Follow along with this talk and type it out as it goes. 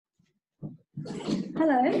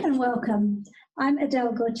Hello and welcome. I'm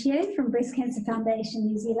Adele Gautier from Breast Cancer Foundation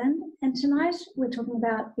New Zealand, and tonight we're talking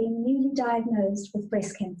about being newly diagnosed with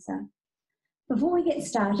breast cancer. Before we get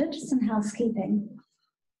started, some housekeeping.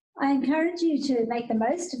 I encourage you to make the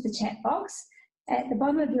most of the chat box. At the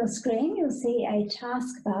bottom of your screen you'll see a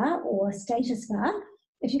taskbar or status bar.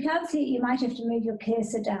 If you can't see it, you might have to move your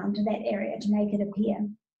cursor down to that area to make it appear.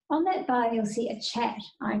 On that bar you'll see a chat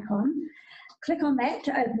icon. Click on that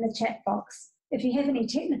to open the chat box. If you have any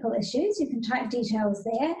technical issues, you can type details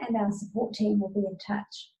there and our support team will be in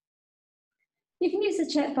touch. You can use the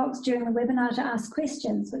chat box during the webinar to ask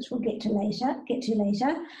questions, which we'll get to later.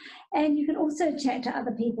 And you can also chat to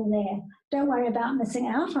other people there. Don't worry about missing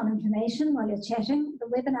out on information while you're chatting. The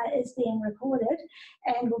webinar is being recorded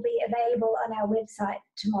and will be available on our website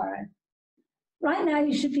tomorrow. Right now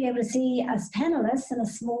you should be able to see us panellists in a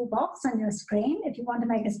small box on your screen. If you want to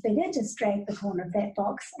make us bigger, just drag the corner of that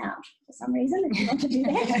box out for some reason if you want to do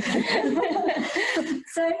that.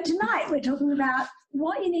 So tonight we're talking about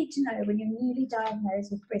what you need to know when you're newly diagnosed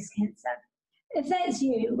with breast cancer. If that's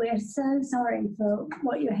you, we're so sorry for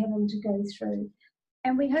what you're having to go through.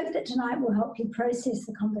 And we hope that tonight will help you process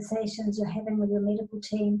the conversations you're having with your medical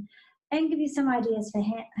team and give you some ideas for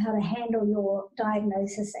how to handle your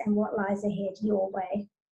diagnosis and what lies ahead your way.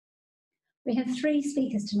 We have 3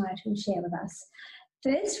 speakers tonight who will share with us.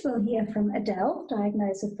 First, we'll hear from Adele,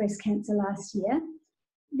 diagnosed with breast cancer last year.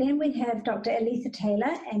 Then we have Dr Eletha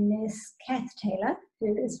Taylor and nurse Kath Taylor,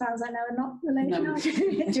 who, as far as I know, are not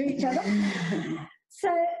related to each other.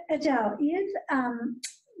 So, Adele, you've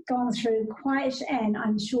gone through quite an,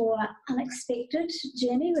 I'm sure, unexpected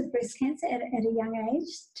journey with breast cancer at a young age.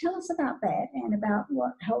 Tell us about that and about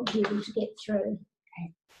what helped you to get through.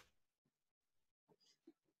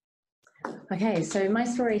 Okay, so my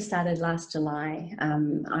story started last July.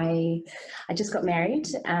 I just got married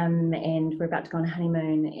and we're about to go on a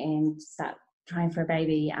honeymoon and start trying for a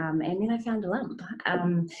baby, and then I found a lump.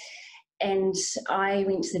 And I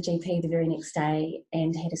went to the GP the very next day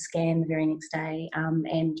and had a scan the very next day.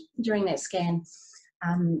 And during that scan,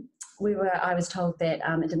 I was told that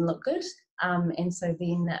it didn't look good. And so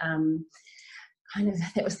then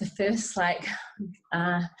that was the first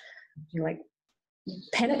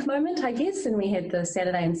panic moment, I guess. And we had the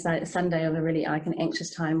Saturday and Sunday of a really an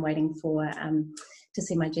anxious time waiting for to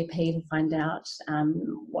see my GP to find out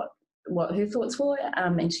what her thoughts were,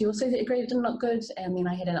 and she also agreed it didn't look good. And then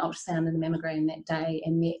I had an ultrasound and a mammogram that day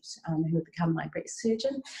and met who would become my breast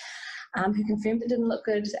surgeon, who confirmed it didn't look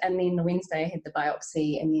good. And then the Wednesday I had the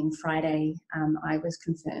biopsy, and then Friday I was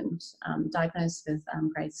confirmed diagnosed with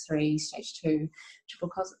grade 3, stage 2,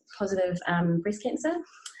 triple positive breast cancer.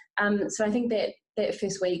 So I think that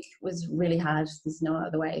first week was really hard. There's no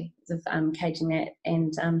other way of caging that.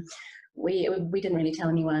 And we didn't really tell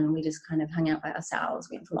anyone. We just kind of hung out by ourselves,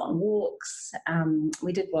 went for long walks.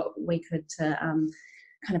 We did what we could to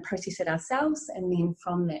kind of process it ourselves. And then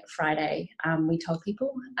from that Friday, we told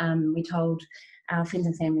people. We told our friends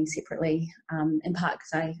and family separately, in part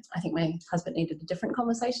because I think my husband needed a different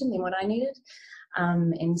conversation than what I needed.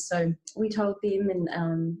 And so we told them, and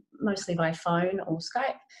mostly by phone or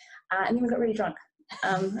Skype. And then we got really drunk.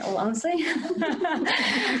 All honestly,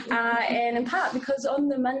 and in part because on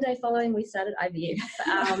the Monday following we started IVF,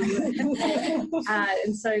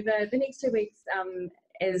 and so the next 2 weeks,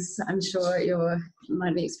 as I'm sure you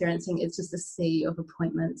might be experiencing, it's just a sea of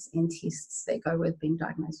appointments and tests that go with being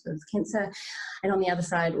diagnosed with cancer, and on the other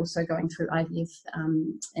side also going through IVF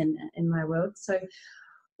in my world. So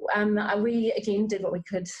we again did what we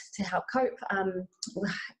could to help cope.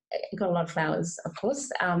 Got a lot of flowers, of course,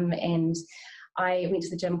 and I went to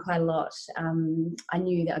the gym quite a lot. I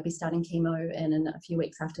knew that I'd be starting chemo in a few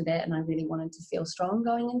weeks after that, and I really wanted to feel strong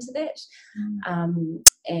going into that.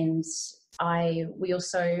 And we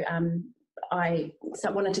also I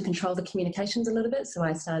wanted to control the communications a little bit, so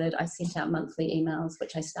I sent out monthly emails,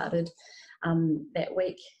 which I started that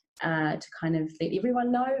week to kind of let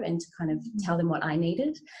everyone know and to kind of tell them what I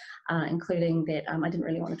needed, including that I didn't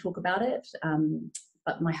really want to talk about it.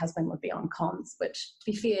 But my husband would be on comms, which, to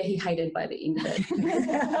be fair, he hated by the end of it.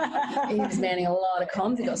 He was manning a lot of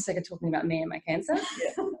comms. He got sick of talking about me and my cancer.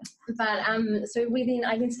 Yeah. But so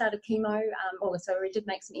I then started chemo. So we did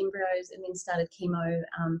make some embryos and then started chemo.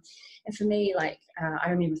 And for me, I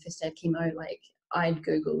remember the first day of chemo, I'd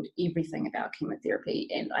Googled everything about chemotherapy,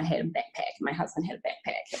 and I had a backpack. My husband had a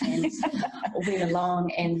backpack, and went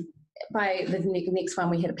along, and by the next one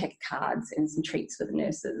we had a pack of cards and some treats for the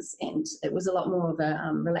nurses, and it was a lot more of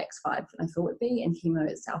a relaxed vibe than I thought it would be, and chemo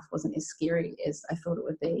itself wasn't as scary as I thought it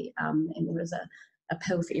would be, and there was a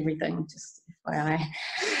pill for everything, just FYI.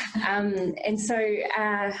 And so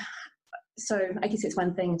So I guess it's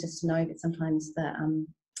one thing just to know that sometimes the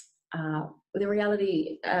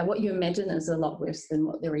reality, what you imagine is a lot worse than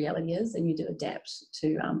what the reality is, and you do adapt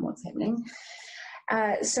to what's happening.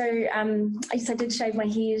 So I did shave my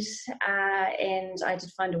head, and I did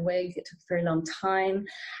find a wig. It took a very long time,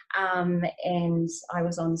 and I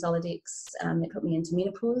was on Zoladex. That put me into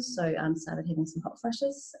menopause, so I started having some hot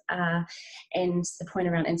flushes. And the point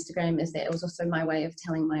around Instagram is that it was also my way of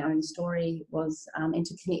telling my own story, was and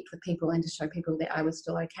to connect with people and to show people that I was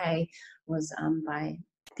still okay, was by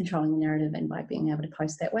controlling the narrative and by being able to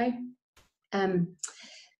post that way.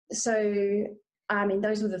 So I mean,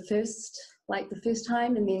 those were the first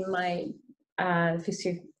time, and then my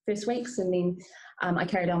first weeks, and then I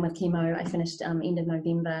carried on with chemo. I finished end of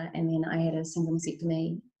November, and then I had a single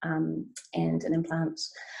mastectomy and an implant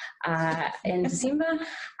in December,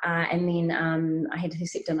 and then I had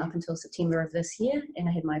Herceptin up until September of this year, and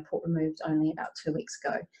I had my port removed only about 2 weeks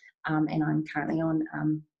ago, and I'm currently on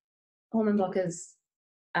hormone blockers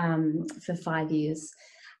for 5 years.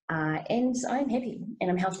 And I'm happy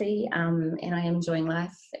and I'm healthy, and I am enjoying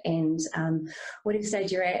life, and whatever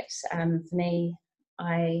stage you're at, for me,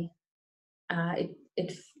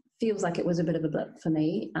 it feels like it was a bit of a blip for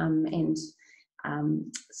me, and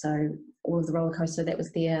so all of the roller coaster that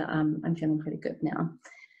was there, I'm feeling pretty good now.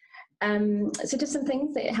 So just some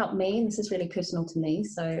things that helped me, and this is really personal to me,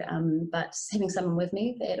 so but having someone with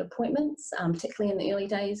me at appointments, particularly in the early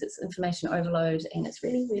days, it's information overload, and it's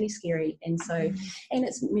really, really scary, and so, and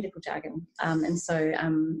it's medical jargon, and so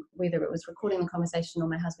whether it was recording the conversation or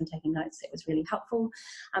my husband taking notes, it was really helpful.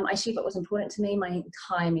 I shared what was important to me. My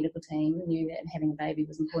entire medical team knew that having a baby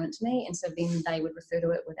was important to me, and so then they would refer to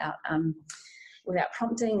it without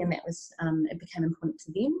prompting, and that was it became important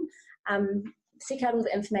to them. Seek out all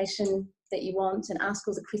the information that you want and ask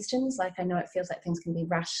all the questions. Like, I know it feels like things can be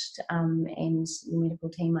rushed, and the medical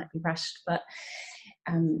team might be rushed, but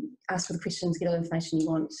ask for the questions, get all the information you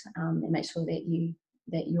want, and make sure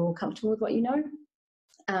that you're comfortable with what you know.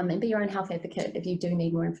 And be your own health advocate if you do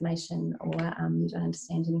need more information or you don't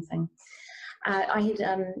understand anything. I had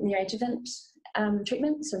neoadjuvant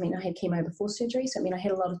treatment, so I mean I had chemo before surgery, so I mean I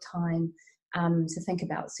had a lot of time to think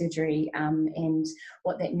about surgery, and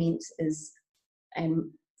what that meant is, and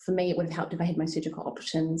for me, it would have helped if I had my surgical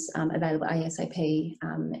options available ASAP,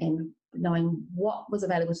 and knowing what was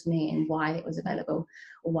available to me and why it was available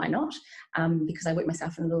or why not, because I worked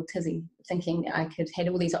myself in a little tizzy thinking I could had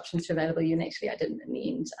all these options available, and actually I didn't in the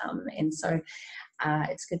end. And so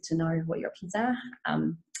it's good to know what your options are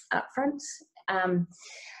up front.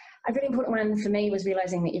 A really important one for me was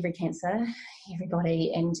realising that every cancer, every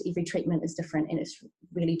body and every treatment is different, and it's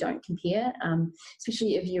really don't compare,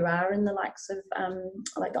 especially if you are in the likes of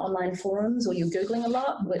like the online forums, or you're Googling a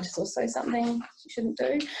lot, which is also something you shouldn't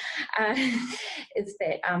do, is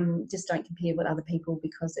that just don't compare with other people,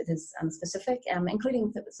 because it is specific,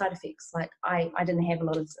 including the side effects. Like I didn't have a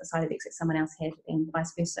lot of side effects that someone else had, and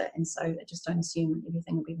vice versa, and so just don't assume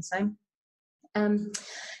everything will be the same.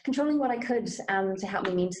 Controlling what I could to help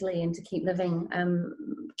me mentally and to keep living.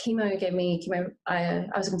 Chemo gave me chemo. I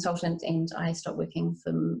was a consultant, and I stopped working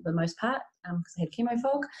for the most part because I had chemo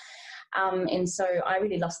fog. And so I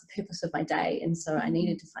really lost the purpose of my day, and so I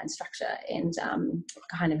needed to find structure and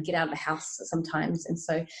kind of get out of the house sometimes. And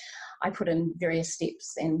so I put in various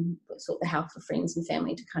steps and sought the help of friends and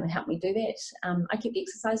family to kind of help me do that. I kept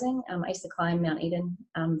exercising. I used to climb Mount Eden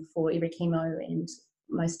before every chemo, and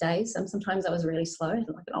most days. Sometimes I was really slow,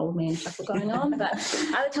 like an old man shuffle going on, but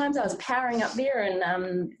other times I was powering up there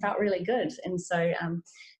and felt really good. And so,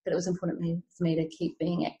 but it was important for me to keep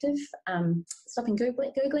being active, stopping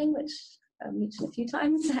Googling, which I've mentioned a few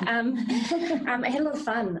times. I had a lot of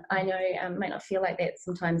fun. I know it might not feel like that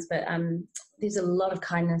sometimes, but there's a lot of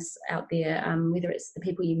kindness out there, whether it's the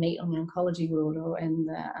people you meet on the oncology world or in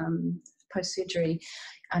the post-surgery,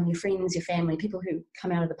 your friends, your family, people who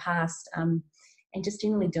come out of the past, and just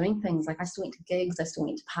generally doing things. Like I still went to gigs, I still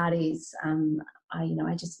went to parties.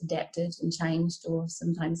 I just adapted and changed, or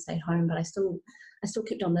sometimes stayed home, but I still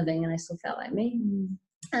kept on living, and I still felt like me.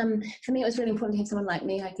 For me, it was really important to have someone like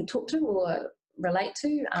me I could talk to or relate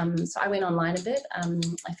to. So I went online a bit.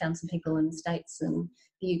 I found some people in the States and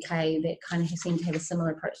the UK that kind of seemed to have a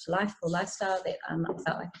similar approach to life or lifestyle that I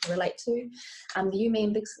felt like I could relate to. The You, Me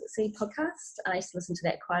and Big C podcast, I used to listen to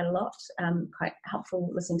that quite a lot, quite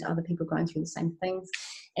helpful listening to other people going through the same things.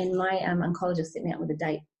 And my oncologist set me up with a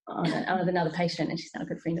date on another patient, and she's now a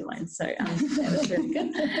good friend of mine, so that was really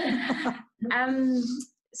good.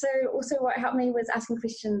 So also what helped me was asking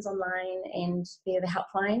questions online and via the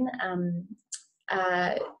helpline.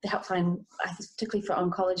 The helpline, I think particularly for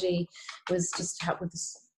oncology, was just to help with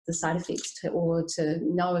this the side effects or to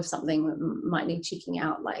know if something might need checking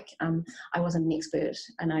out. Like I wasn't an expert,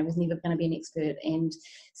 and I was never going to be an expert, and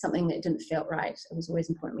something that didn't feel right, it was always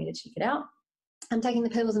important for me to check it out. I'm taking the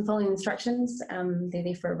pills and following the instructions. They're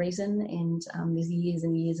there for a reason, and there's years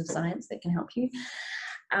and years of science that can help you.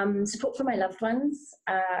 Support for my loved ones.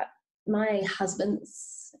 My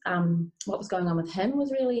husband's, what was going on with him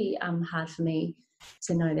was really hard for me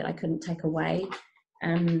to know that I couldn't take away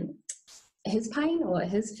his pain or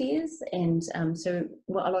his fears. And so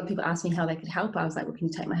a lot of people asked me how they could help. I was like, well, can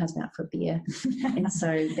you take my husband out for a beer? And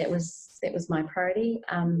so that was my priority.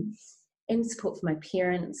 And support for my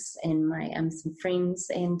parents and my some friends.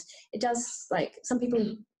 And it does, like, some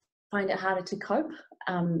people find it harder to cope,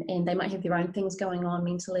 and they might have their own things going on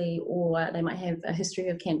mentally, or they might have a history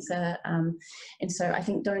of cancer. And so I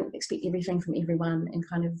think don't expect everything from everyone, and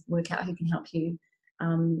kind of work out who can help you,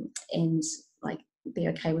 and like be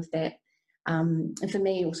okay with that. And for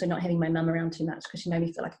me, also not having my mum around too much, because she made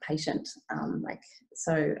me feel like a patient.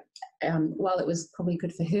 While it was probably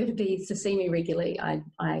good for her to see me regularly, I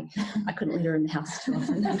couldn't let her in the house too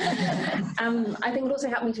often. I think it also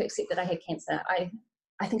helped me to accept that I had cancer.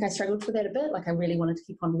 I think I struggled with that a bit. Like, I really wanted to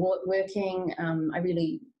keep on working. I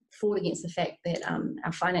really fought against the fact that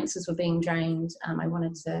our finances were being drained. I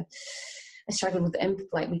struggled with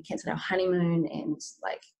we cancelled our honeymoon, and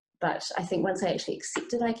but I think once I actually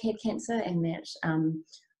accepted I had cancer, and that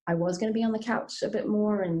I was going to be on the couch a bit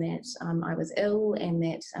more, and that I was ill, and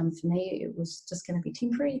that for me it was just going to be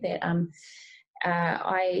temporary, that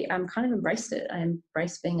I kind of embraced it. I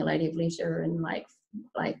embraced being a lady of leisure, and like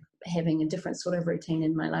having a different sort of routine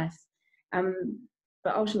in my life.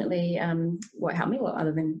 But ultimately, what helped me, well,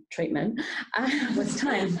 other than treatment, was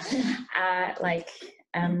time.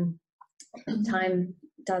 Time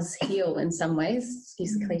does heal in some ways,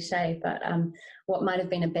 excuse the cliche, but what might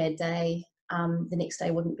have been a bad day, the next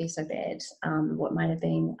day wouldn't be so bad. What might have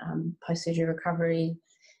been post-surgery recovery,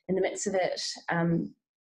 in the midst of it,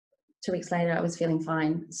 2 weeks later I was feeling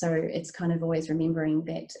fine. So it's kind of always remembering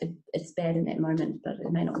that it's bad in that moment, but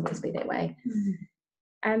it may not always be that way.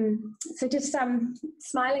 So just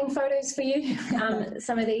smiling photos for you.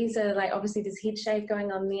 Some of these are obviously there's head shave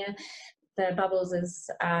going on there. The bubbles is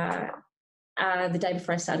the day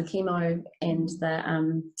before I started chemo, and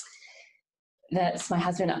that's my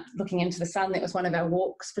husband looking into the sun. That was one of our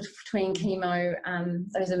walks between chemo.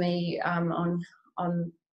 Those are me on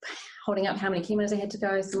holding up how many chemos I had to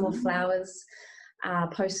go, some more flowers.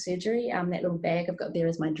 Post-surgery, that little bag I've got there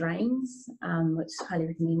is my drains, which I highly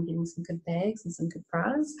recommend getting some good bags and some good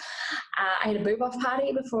bras. I had a boob off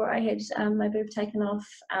party before I had my boob taken off,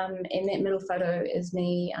 and that middle photo is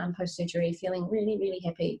me post-surgery, feeling really, really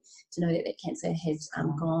happy to know that that cancer has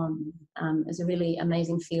gone. It's a really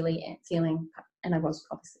amazing feeling, and I was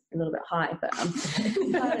obviously a little bit high, but it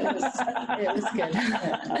was good.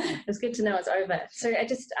 It was good to know it's over. So I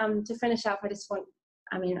just, to finish up,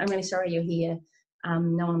 I'm really sorry you're here.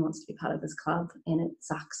 No one wants to be part of this club, and it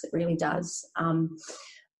sucks. It really does.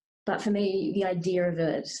 But for me, the idea of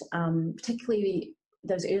it, particularly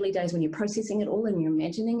those early days when you're processing it all and you're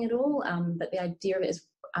imagining it all, but the idea of it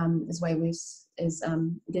is way worse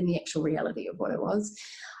than the actual reality of what it was.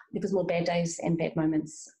 There was more bad days and bad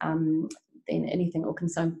moments than anything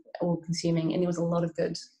all-consuming, and there was a lot of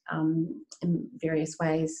good in various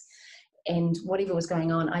ways. And whatever was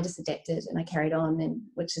going on, I just adapted and I carried on, and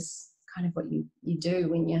which is kind of what you do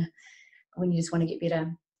when you just want to get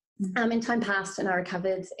better. And time passed, and I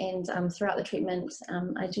recovered, and throughout the treatment,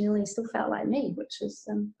 I genuinely still felt like me, which was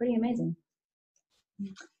pretty amazing.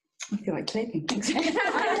 I feel like clapping.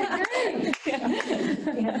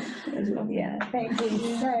 Yeah, thank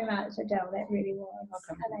you so much, Adele. That really was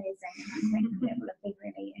amazing. I think that would have been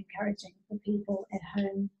really encouraging for people at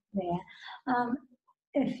home there.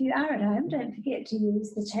 If you are at home, don't forget to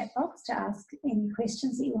use the chat box to ask any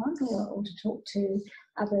questions that you want, or to talk to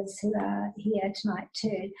others who are here tonight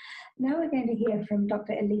too. Now we're going to hear from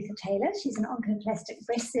Dr Eletha Taylor. She's an oncoplastic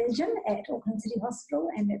breast surgeon at Auckland City Hospital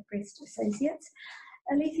and at Breast Associates.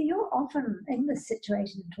 Eletha, you're often in this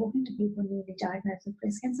situation talking to people newly diagnosed with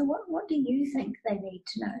breast cancer. What do you think they need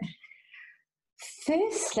to know?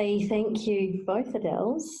 Firstly, thank you both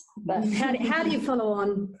Adeles, but how do you follow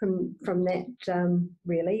on from that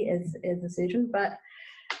really as a surgeon? But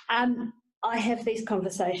I have these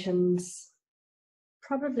conversations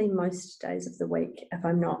probably most days of the week if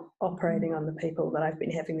I'm not operating on the people that I've been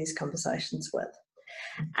having these conversations with.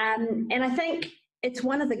 And I think it's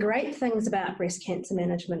one of the great things about breast cancer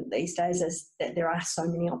management these days is that there are so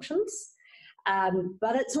many options.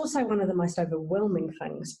 But it's also one of the most overwhelming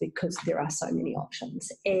things because there are so many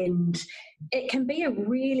options, and it can be a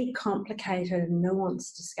really complicated and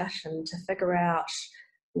nuanced discussion to figure out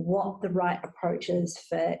what the right approach is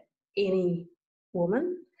for any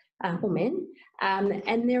woman or man.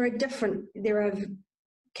 And there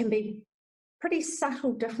can be pretty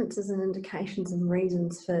subtle differences and indications and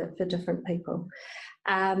reasons for different people.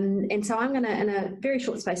 And so I'm going to, in a very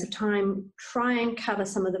short space of time, try and cover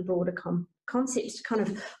some of the broader concepts to kind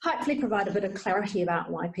of hopefully provide a bit of clarity about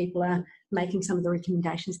why people are making some of the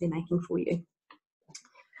recommendations they're making for you.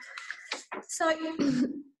 So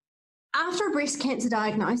after a breast cancer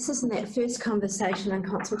diagnosis and that first conversation and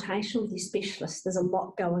consultation with your specialist, there's a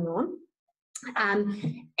lot going on.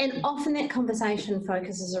 And often that conversation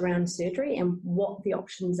focuses around surgery and what the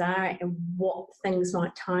options are and what things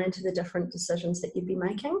might tie into the different decisions that you'd be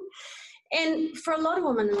making. And for a lot of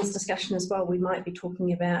women in this discussion as well, we might be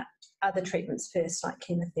talking about other treatments first, like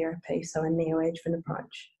chemotherapy, so a neoadjuvant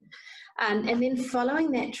approach. And then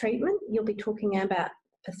following that treatment, you'll be talking about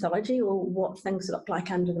pathology or what things look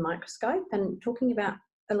like under the microscope and talking about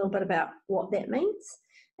a little bit about what that means.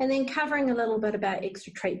 And then covering a little bit about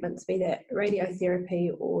extra treatments, be that radiotherapy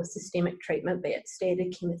or systemic treatment, be it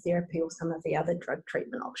standard chemotherapy or some of the other drug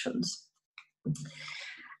treatment options.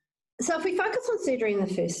 So if we focus on surgery in the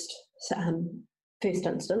first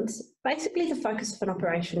instance, basically the focus of an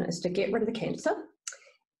operation is to get rid of the cancer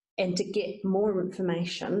and to get more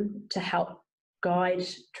information to help guide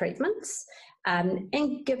treatments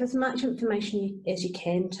and give as much information as you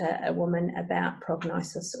can to a woman about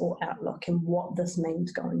prognosis or outlook and what this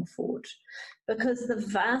means going forward. Because the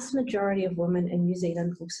vast majority of women in New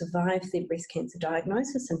Zealand will survive their breast cancer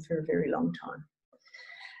diagnosis and for a very long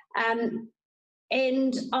time.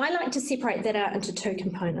 And I like to separate that out into two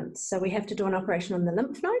components. So we have to do an operation on the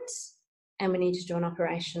lymph nodes and we need to do an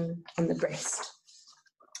operation on the breast.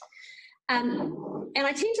 And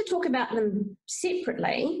I tend to talk about them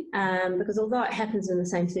separately because although it happens in the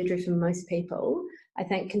same surgery for most people, I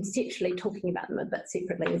think conceptually talking about them a bit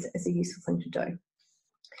separately is a useful thing to do.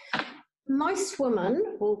 Most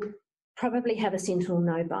women will probably have a sentinel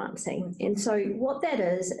node biopsy. And so what that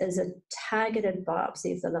is a targeted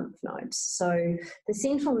biopsy of the lymph nodes. So the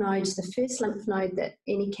sentinel node's the first lymph node that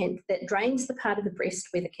that drains the part of the breast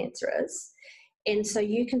where the cancer is. And so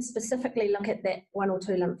you can specifically look at that one or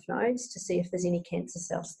two lymph nodes to see if there's any cancer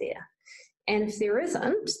cells there. And if there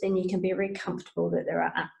isn't, then you can be very comfortable that there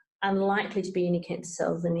are unlikely to be any cancer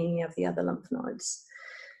cells in any of the other lymph nodes.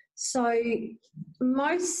 So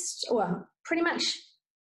pretty much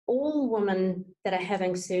all women that are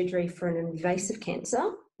having surgery for an invasive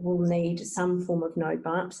cancer will need some form of node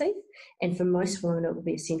biopsy. And for most women, it will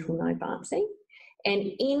be a sentinel node biopsy.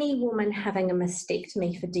 And any woman having a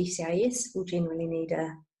mastectomy for DCIS will generally need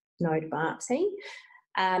a node biopsy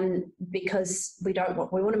because we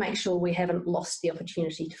want to make sure we haven't lost the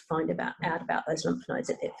opportunity to find out about those lymph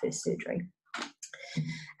nodes at that first surgery.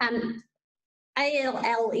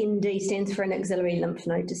 ALLND stands for an axillary lymph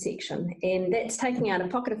node dissection, and that's taking out a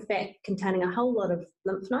pocket of fat containing a whole lot of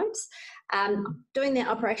lymph nodes. Doing that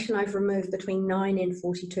operation, I've removed between 9 and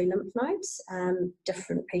 42 lymph nodes.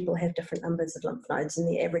 Different people have different numbers of lymph nodes, and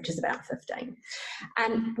the average is about 15.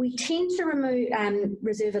 We tend to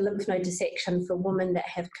reserve a lymph node dissection for women that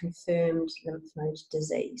have confirmed lymph node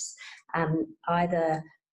disease, either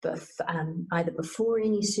before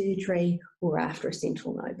any surgery or after a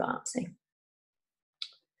sentinel node biopsy.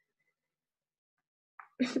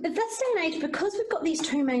 At this day and age, because we've got these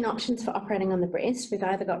two main options for operating on the breast, we've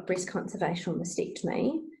either got breast conservation or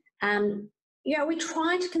mastectomy, we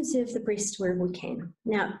try to conserve the breast wherever we can.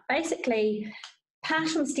 Now, basically,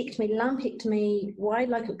 partial mastectomy, lumpectomy, wide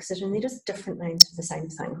local excision, they're just different names for the same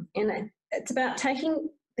thing. And it's about taking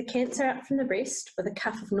the cancer out from the breast with a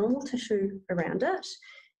cuff of normal tissue around it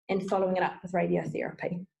and following it up with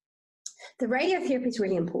radiotherapy. The radiotherapy is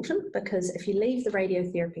really important because if you leave the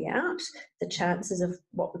radiotherapy out, the chances of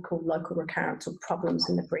what we call local recurrence or problems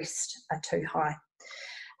in the breast are too high.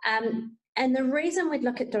 And the reason we'd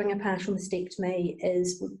look at doing a partial mastectomy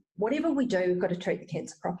is whatever we do, we've got to treat the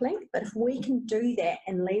cancer properly. But if we can do that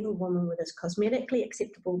and leave a woman with as cosmetically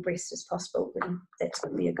acceptable breast as possible, then that's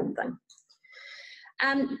going to be a good thing.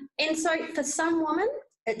 And so for some women,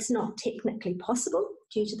 it's not technically possible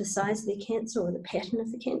due to the size of their cancer or the pattern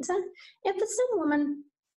of the cancer. And for some women,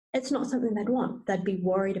 it's not something they'd want. They'd be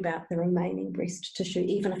worried about the remaining breast tissue,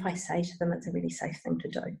 even if I say to them it's a really safe thing to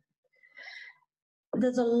do.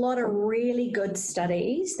 There's a lot of really good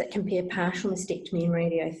studies that compare partial mastectomy and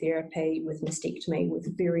radiotherapy with mastectomy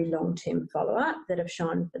with very long-term follow-up that have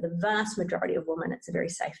shown for the vast majority of women it's a very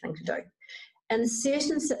safe thing to do. in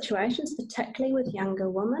certain situations, particularly with younger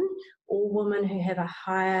women or women who have a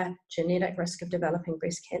higher genetic risk of developing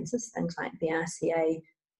breast cancers, things like the RCA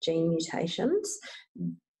gene mutations,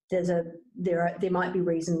 there might be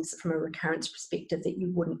reasons from a recurrence perspective that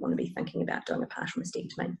you wouldn't want to be thinking about doing a partial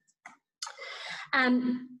mastectomy.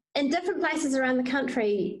 In different places around the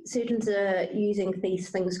country, surgeons are using these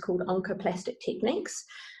things called oncoplastic techniques,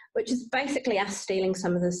 which is basically us stealing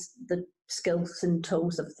some of the skills and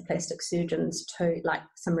tools of the plastic surgeons, to like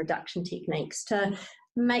some reduction techniques, to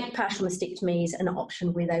make partial mastectomies an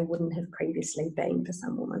option where they wouldn't have previously been for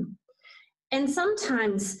some women. And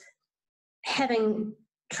sometimes having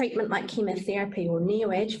treatment like chemotherapy or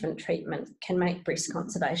neoadjuvant treatment can make breast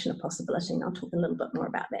conservation a possibility, and I'll talk a little bit more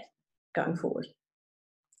about that going forward.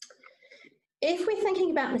 If we're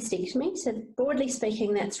thinking about mastectomy, so broadly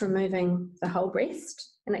speaking, that's removing the whole breast,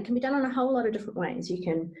 and it can be done in a whole lot of different ways. You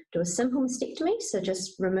can do a simple mastectomy, so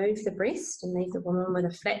just remove the breast and leave the woman with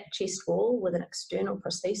a flat chest wall with an external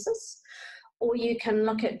prosthesis. Or you can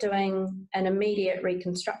look at doing an immediate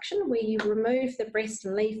reconstruction where you remove the breast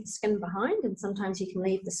and leave the skin behind, and sometimes you can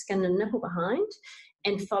leave the skin and nipple behind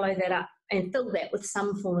and follow that up and fill that with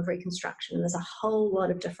some form of reconstruction. There's a whole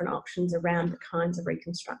lot of different options around the kinds of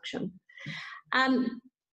reconstruction.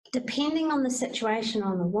 Depending on the situation,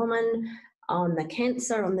 on the woman, on the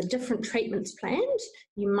cancer, on the different treatments planned,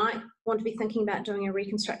 you might want to be thinking about doing a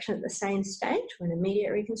reconstruction at the same stage, or an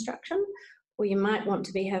immediate reconstruction, or you might want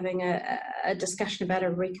to be having a discussion about a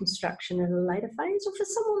reconstruction in a later phase, or for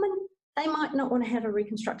some women, they might not want to have a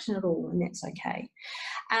reconstruction at all, and that's okay.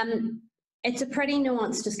 It's a pretty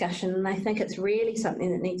nuanced discussion, and I think it's really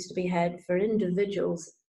something that needs to be had for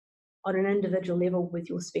individuals on an individual level with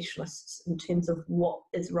your specialists in terms of what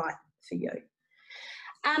is right for you.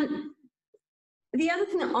 The other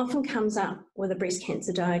thing that often comes up with a breast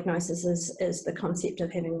cancer diagnosis is the concept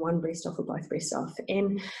of having one breast off or both breasts off.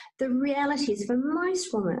 And the reality is, for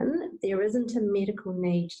most women, there isn't a medical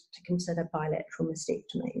need to consider bilateral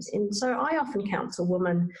mastectomies. And so I often counsel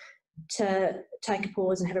women to take a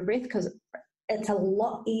pause and have a breath, because it's a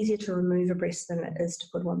lot easier to remove a breast than it is to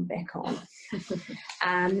put one back on.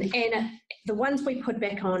 And the ones we put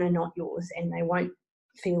back on are not yours, and they won't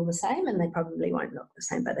feel the same, and they probably won't look the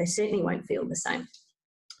same, but they certainly won't feel the same.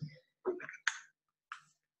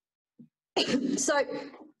 So,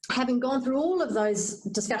 having gone through all of those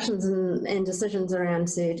discussions and decisions around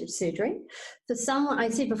surgery, for someone, I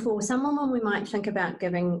said before, some women we might think about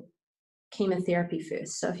giving chemotherapy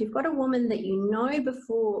first. So if you've got a woman that you know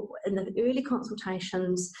before in the early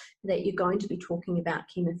consultations that you're going to be talking about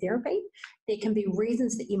chemotherapy, there can be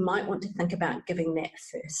reasons that you might want to think about giving that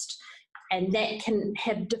first. And that can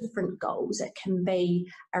have different goals. It can be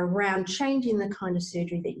around changing the kind of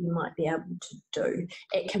surgery that you might be able to do.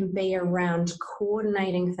 It can be around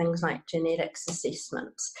coordinating things like genetics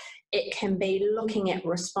assessments. It can be looking at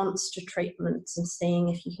response to treatments and seeing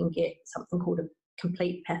if you can get something called a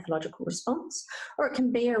complete pathological response, or it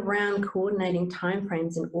can be around coordinating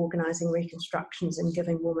timeframes and organising reconstructions and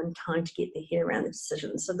giving women time to get their head around the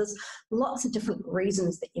decisions. So there's lots of different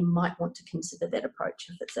reasons that you might want to consider that approach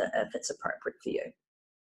if it's appropriate for you.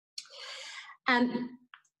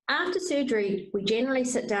 After surgery, we generally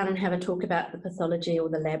sit down and have a talk about the pathology or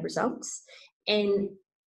the lab results, and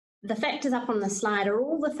the factors up on the slide are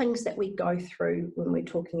all the things that we go through when we're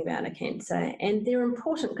talking about a cancer, and they're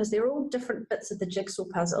important because they're all different bits of the jigsaw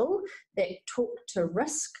puzzle that talk to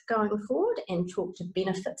risk going forward and talk to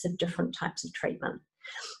benefits of different types of treatment.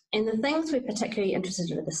 And the things we're particularly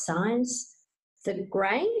interested in are the size. The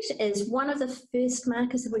grade is one of the first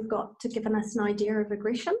markers that we've got to give us an idea of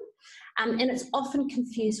aggression, and it's often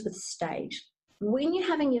confused with stage. When you're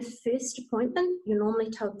having your first appointment, you're normally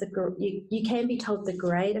told you can be told the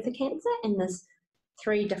grade of the cancer, and there's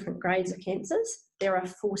 3 different grades of cancers. There are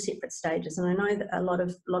 4 separate stages, and I know that a lot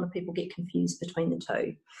of people get confused between the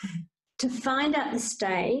 2. To find out the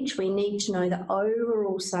stage, we need to know the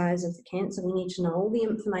overall size of the cancer. We need to know all the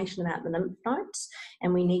information about the lymph nodes,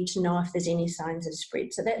 and we need to know if there's any signs of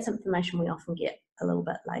spread. So that's information we often get a little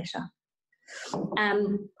bit later.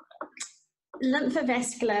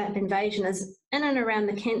 Lymphovascular invasion is in and around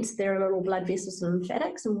the cancer. There are little blood vessels and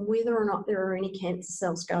lymphatics, and whether or not there are any cancer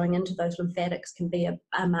cells going into those lymphatics can be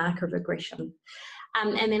a marker of aggression.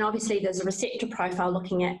 And then obviously there's a receptor profile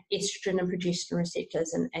looking at estrogen and progesterone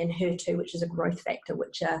receptors and HER2, which is a growth factor,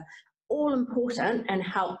 which are all important and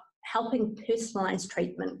helping personalised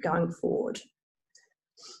treatment going forward.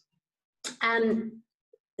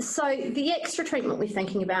 So the extra treatment we're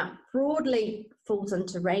thinking about broadly falls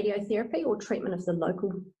into radiotherapy or treatment of the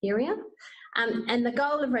local area. And the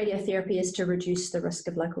goal of radiotherapy is to reduce the risk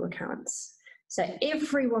of local recurrence. So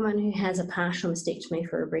every woman who has a partial mastectomy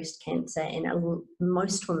for a breast cancer, and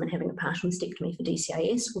most women having a partial mastectomy for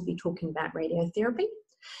DCIS, will be talking about radiotherapy.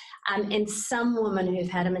 And some women who've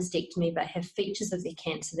had a mastectomy but have features of their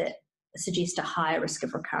cancer that suggest a higher risk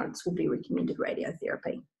of recurrence will be recommended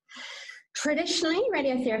radiotherapy. Traditionally,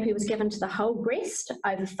 radiotherapy was given to the whole breast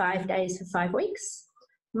over 5 days for 5 weeks.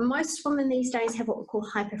 Most women these days have what we call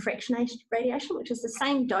hyperfractionated radiation, which is the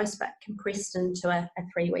same dose but compressed into a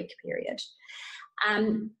 3-week period.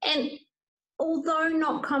 And although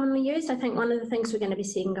not commonly used, I think one of the things we're going to be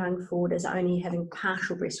seeing going forward is only having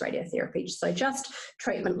partial breast radiotherapy, so just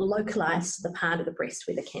treatment localised to the part of the breast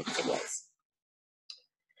where the cancer was.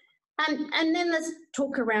 And then there's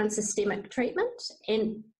talk around systemic treatment,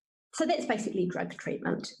 and so that's basically drug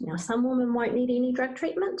treatment. Now, some women won't need any drug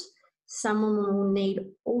treatment, some women will need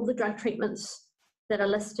all the drug treatments that are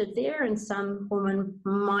listed there, and some women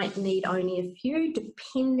might need only a few,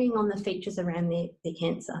 depending on the features around their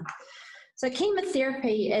cancer. So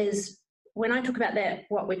chemotherapy is, when I talk about that,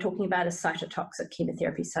 what we're talking about is cytotoxic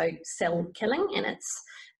chemotherapy, so cell killing, and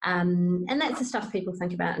that's the stuff people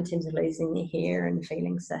think about in terms of losing their hair and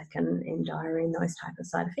feeling sick and diarrhea and those type of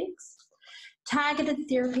side effects. Targeted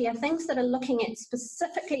therapy are things that are looking at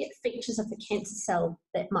specifically at features of the cancer cell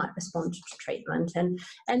that might respond to treatment. And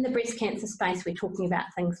in the breast cancer space, we're talking about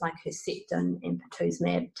things like Herceptin and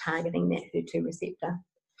pertuzumab targeting that HER2 receptor.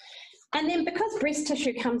 And then because breast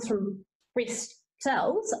tissue comes from breast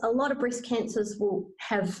cells, a lot of breast cancers will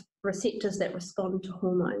have receptors that respond to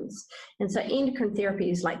hormones. And so endocrine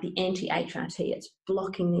therapy is like the anti-HRT. It's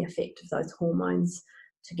blocking the effect of those hormones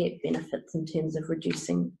to get benefits in terms of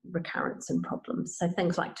reducing recurrence and problems. So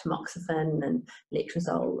things like tamoxifen and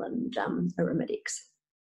letrozole and arimidex.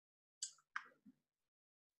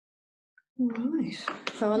 Right.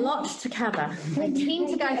 So a lot to cover. I tend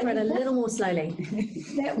to go through it a little more slowly.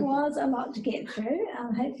 That was a lot to get through.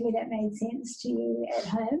 Hopefully that made sense to you at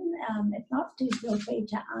home. If not, do feel free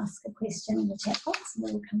to ask a question in the chat box and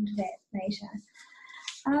we'll come to that later.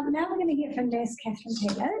 Now we're going to hear from Nurse Katherine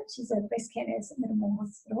Taylor. She's a breast care nurse at Middlemore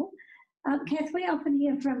Hospital. Kath, we often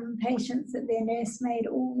hear from patients that their nurse made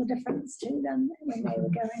all the difference to them when they were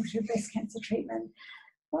going through breast cancer treatment.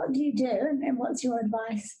 What do you do and what's your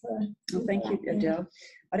advice for Well, thank you, Adele.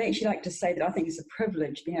 I'd actually like to say that I think it's a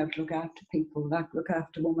privilege being able to look after people, like look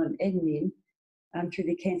after women and men through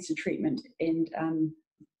their cancer treatment. And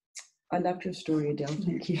I loved your story, Adele,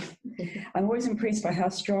 thank you. I'm always impressed by how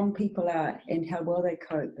strong people are and how well they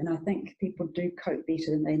cope. And I think people do cope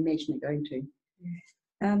better than they imagine they're going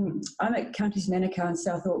to. I'm at Counties Manukau in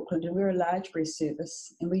South Auckland, and we're a large breast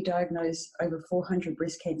service, and we diagnose over 400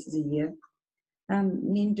 breast cancers a year.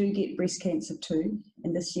 Men do get breast cancer too,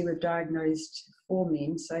 and this year we've diagnosed 4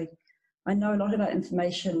 men. So I know a lot of our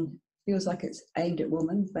information feels like it's aimed at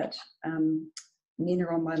women, but men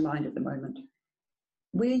are on my mind at the moment.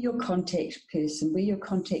 We're your contact person, we're your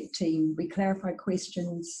contact team. We clarify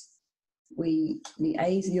questions, we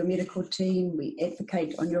liaise with your medical team, we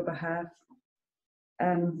advocate on your behalf.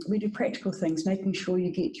 We do practical things, making sure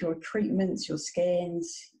you get your treatments, your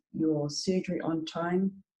scans, your surgery on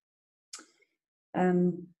time.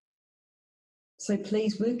 So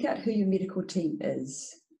please work out who your medical team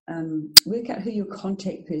is. Work out who your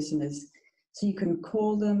contact person is. So you can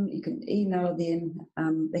call them, you can email them,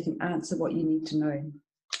 they can answer what you need to know.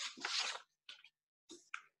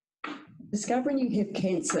 Discovering you have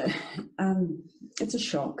cancer, it's a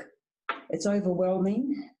shock. It's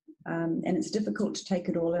overwhelming, and it's difficult to take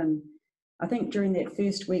it all in. I think during that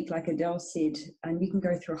first week, like Adele said, you can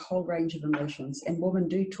go through a whole range of emotions, and women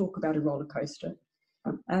do talk about a roller coaster.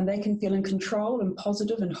 They can feel in control and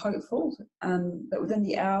positive and hopeful, but within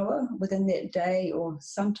the hour, within that day, or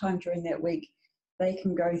sometime during that week, they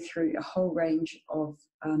can go through a whole range of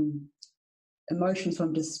emotions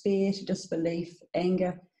from despair to disbelief,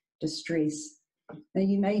 anger, distress. Now,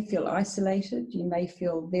 you may feel isolated, you may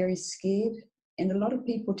feel very scared, and a lot of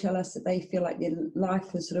people tell us that they feel like their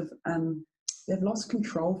life is sort of, they've lost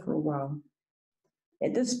control for a while.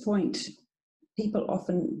 At this point, people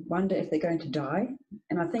often wonder if they're going to die,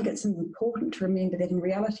 and I think it's important to remember that in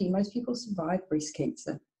reality, most people survive breast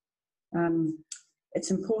cancer.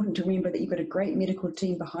 It's important to remember that you've got a great medical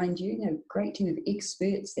team behind you, a great team of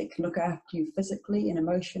experts that can look after you physically and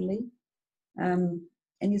emotionally.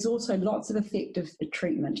 And there's also lots of effective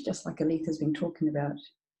treatment, just like Eletha's been talking about.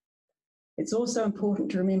 It's also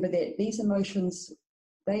important to remember that these emotions,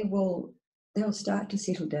 they'll start to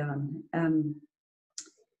settle down.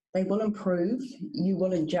 They will improve, you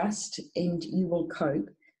will adjust, and you will cope.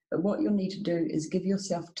 But what you'll need to do is give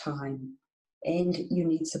yourself time, and you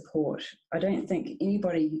need support. I don't think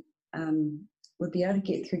anybody would be able to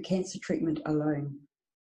get through cancer treatment alone.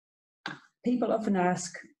 People often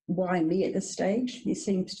ask, why me at this stage? There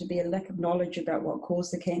seems to be a lack of knowledge about what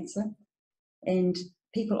caused the cancer, and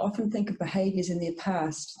people often think of behaviours in their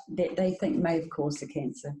past that they think may have caused the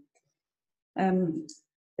cancer.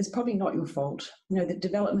 It's probably not your fault. You know, the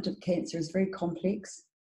development of cancer is very complex,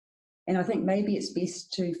 and I think maybe it's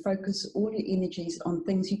best to focus all your energies on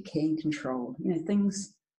things you can control, you know,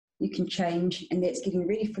 things you can change, and that's getting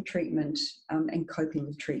ready for treatment and coping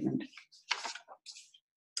with treatment.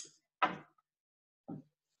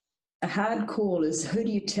 A hard call is, who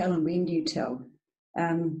do you tell and when do you tell?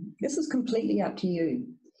 This is completely up to you.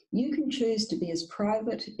 You can choose to be as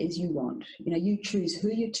private as you want. You know, you choose who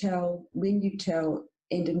you tell, when you tell,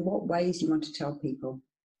 and in what ways you want to tell people.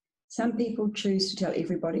 Some people choose to tell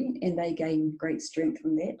everybody and they gain great strength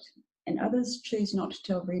from that, and others choose not to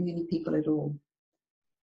tell very many people at all.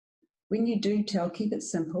 When you do tell, keep it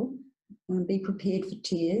simple, and be prepared for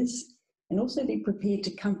tears, and also be prepared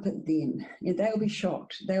to comfort them. You know, they'll be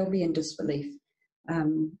shocked, they'll be in disbelief.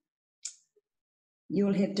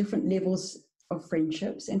 You'll have different levels of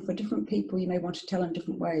friendships, and for different people you may want to tell in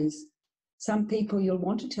different ways. Some people you'll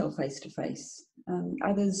want to tell face to face.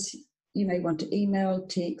 Others you may want to email,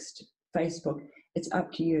 text, Facebook. It's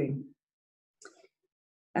up to you.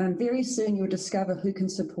 Very soon you'll discover who can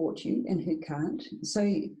support you and who can't. So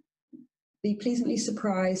be pleasantly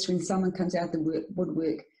surprised when someone comes out the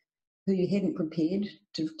woodwork who you hadn't prepared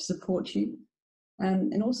to support you.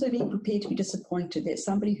 And also be prepared to be disappointed that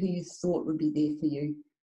somebody who you thought would be there for you,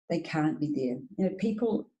 they can't be there. You know,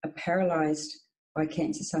 people are paralysed by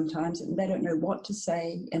cancer sometimes, and they don't know what to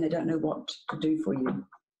say and they don't know what to do for you.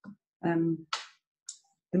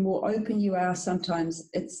 The more open you are, sometimes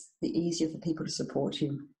it's the easier for people to support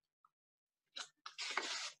you.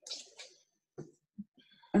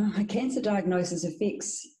 A cancer diagnosis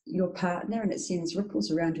affects your partner and it sends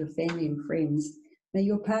ripples around your family and friends. Now,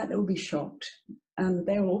 your partner will be shocked.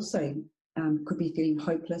 They will also could be feeling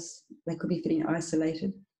hopeless. They could be feeling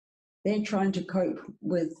isolated. They're trying to cope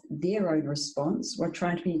with their own response while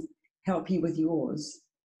trying to help you with yours.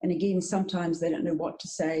 And again, sometimes they don't know what to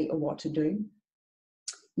say or what to do.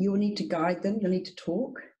 You'll need to guide them. You'll need to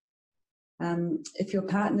talk. If your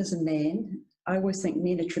partner's a man, I always think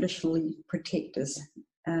men are traditionally protectors.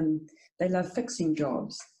 They love fixing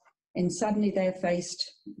jobs. And suddenly they're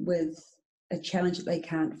faced with a challenge that they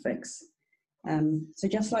can't fix. So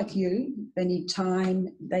just like you, they need time,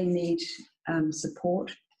 they need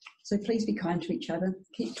support. So please be kind to each other.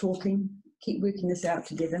 Keep talking, keep working this out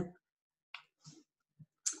together.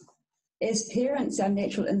 As parents, our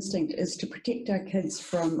natural instinct is to protect our kids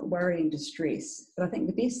from worry and distress. But I think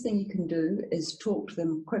the best thing you can do is talk to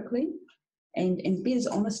them quickly and be as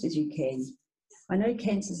honest as you can. I know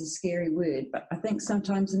cancer is a scary word, but I think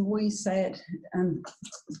sometimes the more you say it,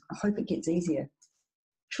 I hope it gets easier.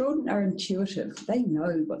 Children are intuitive. They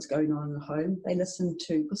know what's going on in the home. They listen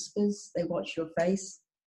to whispers. They watch your face.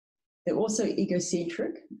 They're also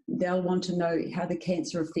egocentric. They'll want to know how the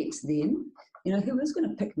cancer affects them. You know, who is going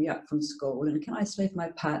to pick me up from school? And can I stay for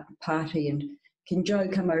my party? And can Joe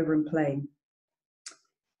come over and play?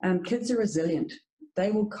 Kids are resilient.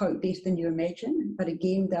 They will cope better than you imagine, but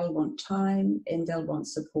again, they'll want time and they'll want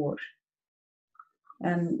support.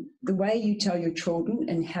 The way you tell your children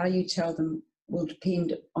and how you tell them will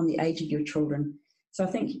depend on the age of your children. So I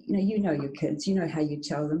think, you know your kids, you know how you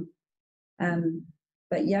tell them.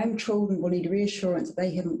 But young children will need reassurance that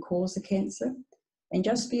they haven't caused the cancer. And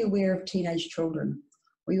just be aware of teenage children.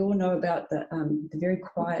 We all know about the very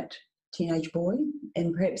quiet teenage boy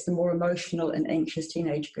and perhaps the more emotional and anxious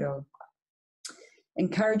teenage girl.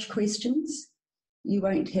 Encourage questions. You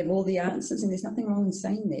won't have all the answers, and there's nothing wrong in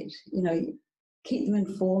saying that. You know, keep them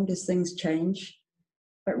informed as things change,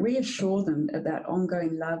 but reassure them about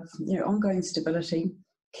ongoing love, you know, ongoing stability.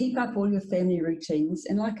 Keep up all your family routines,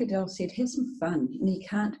 and like Adele said, have some fun. You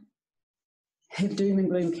can't have doom and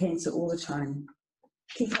gloom cancer all the time.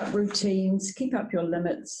 Keep up routines, keep up your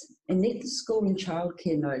limits, and let the school and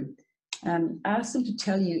childcare know. Ask them to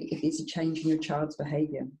tell you if there's a change in your child's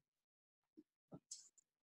behaviour.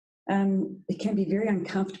 It can be very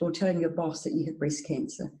uncomfortable telling your boss that you have breast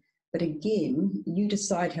cancer, but again, you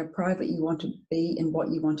decide how private you want to be and what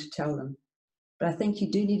you want to tell them. But I think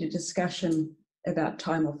you do need a discussion about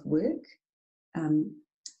time off work,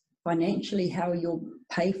 financially, how you'll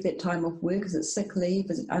pay for that time off work. Is it sick leave?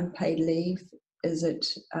 Is it unpaid leave? Is it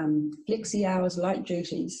flexi hours, light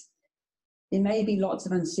duties? There may be lots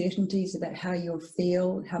of uncertainties about how you'll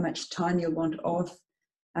feel, how much time you'll want off,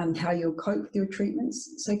 how you'll cope with your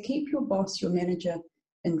treatments. So keep your boss, your manager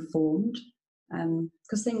informed,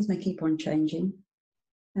 because things may keep on changing.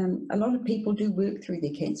 A lot of people do work through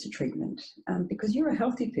their cancer treatment because you're a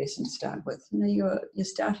healthy person to start with. You know, you're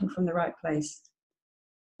starting from the right place.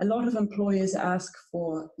 A lot of employers ask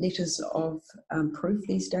for letters of proof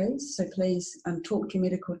these days, so please talk to your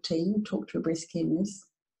medical team, talk to a breast care nurse,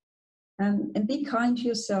 and be kind to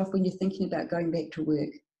yourself when you're thinking about going back to work.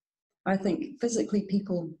 I think physically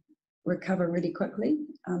people recover really quickly,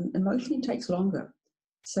 emotionally it takes longer.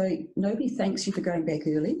 So nobody thanks you for going back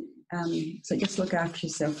early, so just look after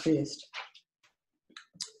yourself first.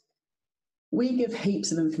 We give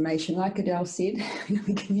heaps of information, like Adele said. We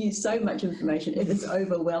give you so much information, it is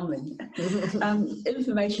overwhelming.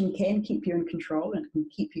 Information can keep you in control and can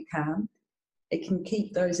keep you calm. It can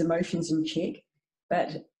keep those emotions in check,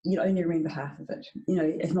 but you only remember half of it, you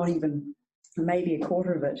know, if not even maybe a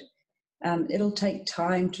quarter of it. It'll take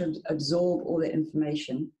time to absorb all that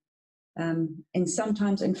information. And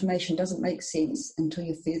sometimes information doesn't make sense until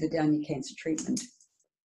you're further down your cancer treatment.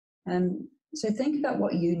 So think about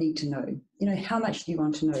what you need to know. You know, how much do you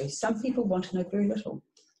want to know? Some people want to know very little.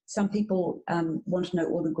 Some people want to know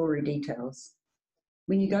all the gory details.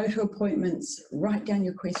 When you go to appointments, write down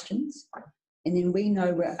your questions, and then we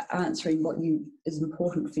know we're answering what is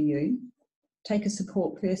important for you. Take a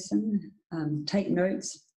support person, take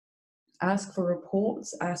notes, ask for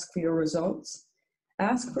reports, ask for your results,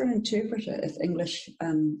 ask for an interpreter if English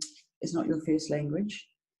is not your first language.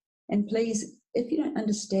 And please, if you don't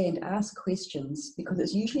understand, ask questions, because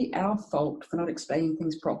it's usually our fault for not explaining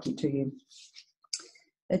things properly to you.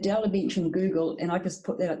 Adele mentioned Google, and I just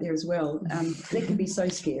put that up there as well. That can be so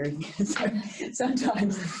scary. So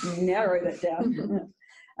sometimes narrow that down.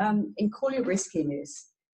 And call your breast care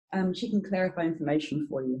nurse. She can clarify information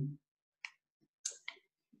for you.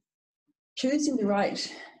 Choosing the right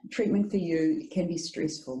treatment for you can be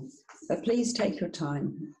stressful, but please take your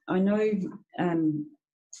time. I know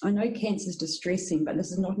cancer is distressing, but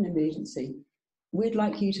this is not an emergency. We'd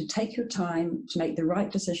like you to take your time to make the right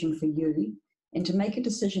decision for you and to make a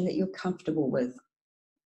decision that you're comfortable with.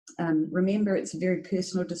 Remember, it's a very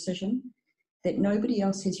personal decision, that nobody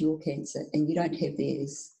else has your cancer and you don't have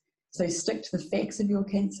theirs. So stick to the facts of your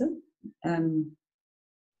cancer.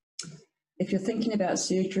 If you're thinking about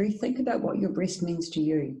surgery, think about what your breast means to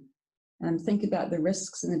you. Think about the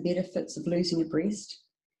risks and the benefits of losing a breast,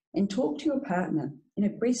 and talk to your partner. You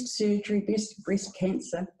know, breast surgery, breast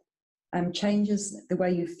cancer changes the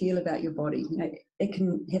way you feel about your body. You know, it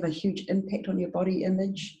can have a huge impact on your body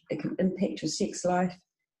image. It can impact your sex life.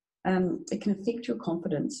 It can affect your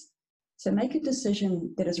confidence. So make a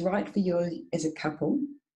decision that is right for you as a couple,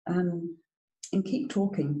 and keep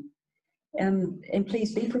talking. And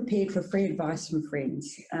please be prepared for free advice from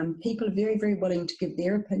friends. People are very, very willing to give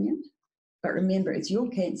their opinion, but remember, it's your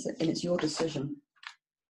cancer and it's your decision.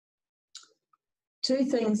 Two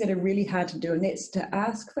things that are really hard to do, and that's to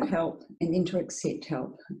ask for help and then to accept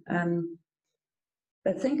help.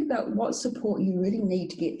 But think about what support you really need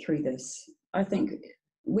to get through this. I think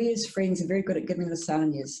we as friends are very good at giving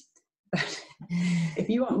lasagnas, but if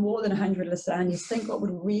you want more than 100 lasagnas, think what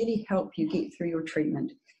would really help you get through your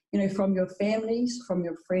treatment. You know, from your families, from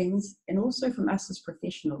your friends, and also from us as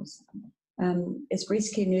professionals. As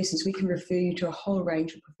breast care nurses, we can refer you to a whole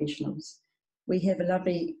range of professionals. We have a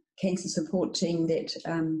lovely cancer support team that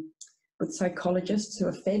with psychologists who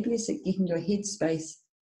are fabulous at getting your headspace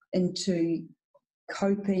into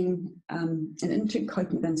coping and into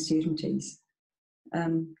coping with uncertainties.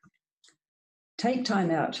 Take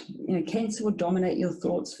time out. You know, cancer will dominate your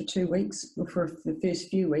thoughts for 2 weeks or for the first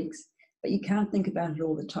few weeks, but you can't think about it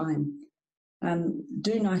all the time.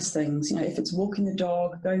 Do nice things. You know, if it's walking the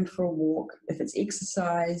dog, going for a walk, if it's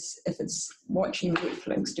exercise, if it's watching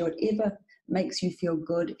Netflix, do whatever makes you feel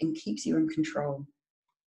good and keeps you in control.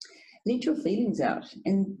 Let your feelings out.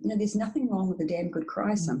 And, you know, there's nothing wrong with a damn good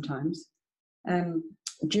cry sometimes.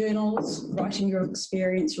 Journals, writing your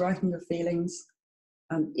experience, writing your feelings,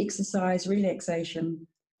 exercise, relaxation,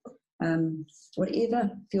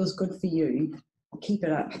 whatever feels good for you, keep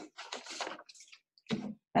it up.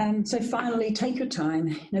 So finally, take your time.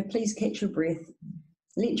 You know, please catch your breath.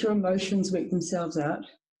 Let your emotions work themselves out.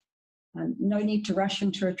 No need to rush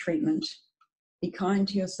into a treatment. Be kind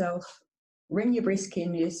to yourself. Ring your breast care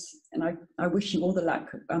nurse, and I wish you all the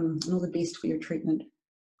luck and all the best for your treatment.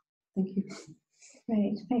 Thank you.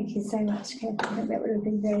 Great, thank you so much, Katherine. I think that would have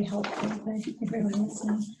been very helpful for everyone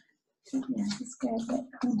listening. Yeah, just grab that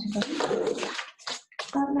content.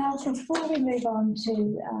 Now, before we move on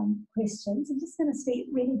to questions, I'm just going to speak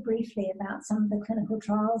really briefly about some of the clinical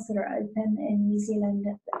trials that are open in New Zealand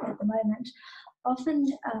at the moment.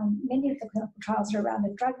 Often, many of the clinical trials are around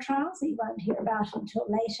the drug trials that you won't hear about until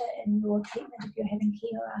later in your treatment if you're having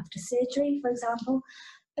chemo after surgery, for example.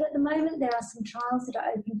 But at the moment, there are some trials that are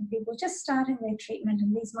open for people just starting their treatment,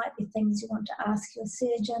 and these might be things you want to ask your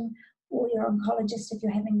surgeon or your oncologist if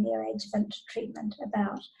you're having neoadjuvant treatment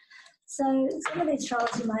about. So some of these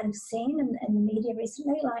trials you might have seen in the media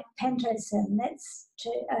recently, like Pantocin, that's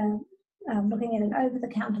looking at an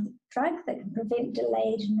over-the-counter drug that can prevent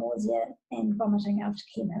delayed nausea and vomiting after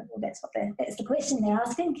chemo. Well, that's the question they're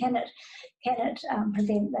asking. Can it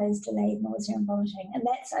prevent those delayed nausea and vomiting? And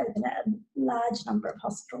that's open at a large number of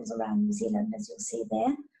hospitals around New Zealand, as you'll see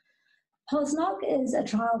there. POSNOC is a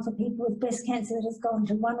trial for people with breast cancer that has gone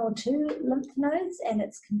to 1 or 2 lymph nodes, and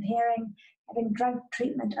it's comparing having drug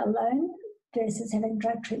treatment alone versus having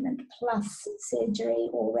drug treatment plus surgery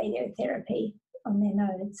or radiotherapy on their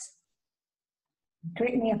nodes.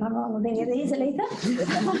 Correct me if I'm wrong with any of these, Aletha.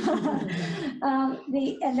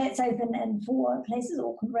 And that's open in 4 places: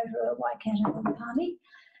 Auckland, Rotorua, Waikato and Palmy.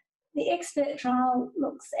 The expert trial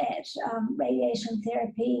looks at radiation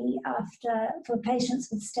therapy for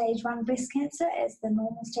patients with stage 1 breast cancer as the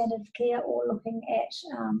normal standard of care, or looking at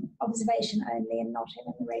observation only and not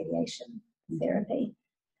having the radiation therapy.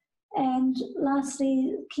 And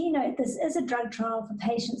lastly, keynote, this is a drug trial for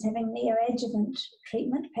patients having neoadjuvant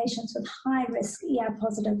treatment, patients with high-risk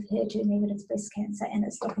ER-positive, HER2-negative breast cancer, and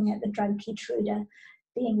it's looking at the drug Keytruda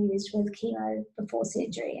being used with chemo before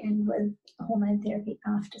surgery and with hormone therapy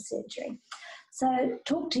after surgery. So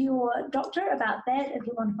talk to your doctor about that if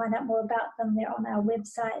you want to find out more about them. They're on our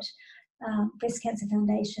website,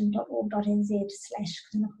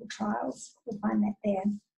 breastcancerfoundation.org.nz/clinical trials. You'll find that there.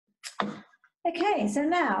 Okay, so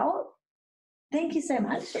now, thank you so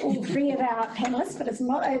much, all 3 of our panellists, but it's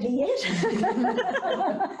not over yet.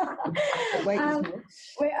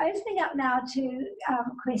 We're opening up now to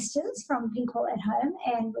questions from people at home,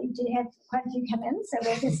 and we do have quite a few come in, so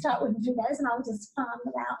we'll just start with a few of those, and I'll just farm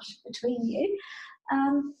them out between you.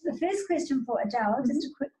 The first question for Adele, just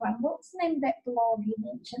a quick one. What's the name of that blog you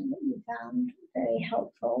mentioned that you found very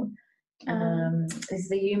helpful? Is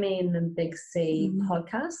the You, Me and the Big C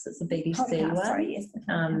podcast? It's the BBC one. Sorry, yes,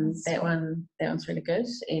 that one's really good.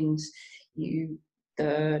 And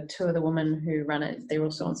the 2 of the women who run it, they're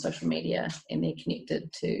also on social media, and they're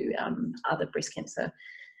connected to other breast cancer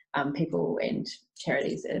people and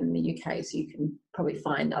charities in the UK. So you can probably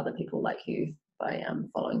find other people like you by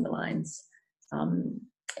following the lines. And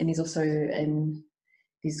there's also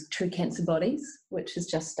these True Cancer Bodies, which has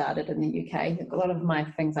just started in the UK. A lot of my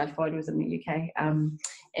things I followed was in the UK, and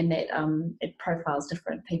that it profiles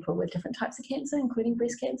different people with different types of cancer, including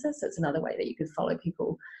breast cancer. So it's another way that you could follow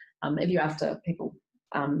people. If you're after people,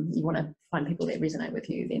 you want to find people that resonate with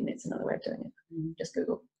you, then that's another way of doing it. Just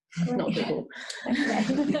Google. Great. Not Google.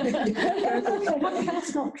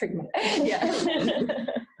 That's not treatment. Yeah.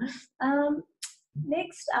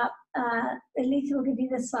 Next up, Aletha will give you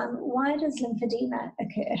this one. Why does lymphedema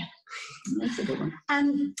occur? That's a good one.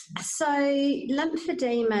 So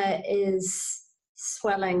lymphedema is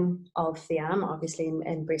swelling of the arm, obviously,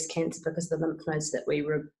 in breast cancer, because the lymph nodes that we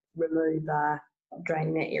remove are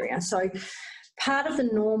draining that area. So part of the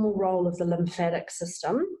normal role of the lymphatic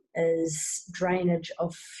system is drainage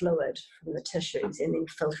of fluid from the tissues and then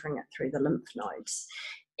filtering it through the lymph nodes.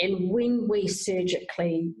 And when we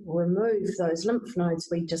surgically remove those lymph nodes,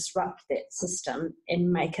 we disrupt that system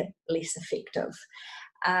and make it less effective.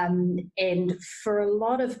 And for a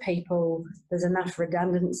lot of people, there's enough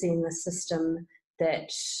redundancy in the system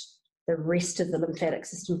that the rest of the lymphatic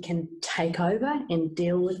system can take over and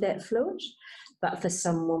deal with that fluid. But for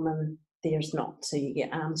some women, there's not, so you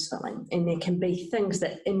get arm swelling. And there can be things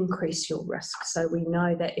that increase your risk. So we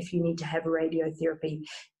know that if you need to have radiotherapy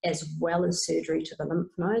as well as surgery to the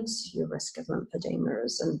lymph nodes, your risk of lymphedema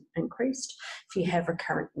is increased. If you have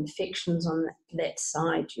recurrent infections on that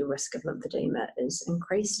side, your risk of lymphedema is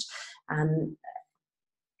increased.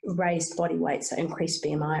 Raised body weight, so increased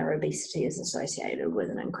BMI or obesity, is associated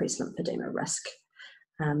with an increased lymphedema risk.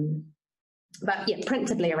 But yeah,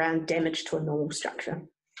 principally around damage to a normal structure.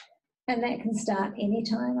 And that can start any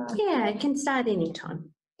time after? Yeah, it can start any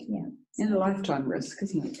time. Yeah. And a lifetime risk,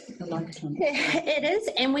 isn't it? A lifetime risk. It is,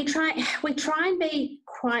 and we try and be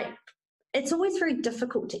quite, it's always very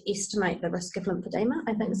difficult to estimate the risk of lymphedema.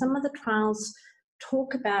 I think some of the trials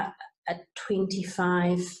talk about a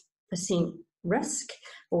 25% risk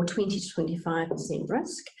or 20 to 25%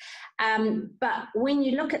 risk. But when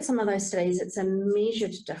you look at some of those studies, it's a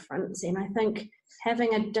measured difference, and I think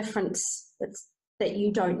having a difference that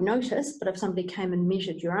you don't notice, but if somebody came and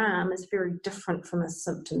measured your arm, is very different from a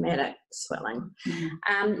symptomatic swelling.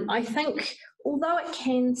 I think, although it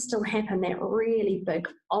can still happen, that really big,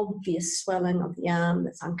 obvious swelling of the arm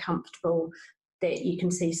that's uncomfortable, that you can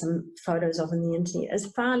see some photos of on the internet is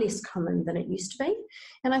far less common than it used to be.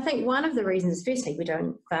 And I think one of the reasons is, firstly, we're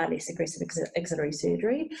doing far less aggressive axillary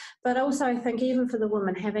surgery, but also I think even for the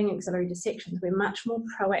women having axillary dissections, we're much more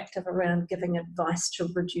proactive around giving advice to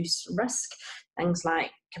reduce risk, things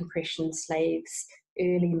like compression sleeves,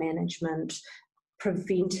 early management,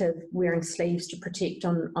 preventive wearing sleeves to protect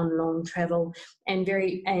on long travel, and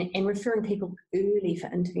referring people early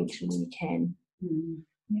for intervention when you can.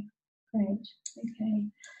 Yeah, great. Okay.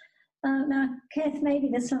 Now, Kath, maybe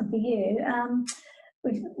this one for you.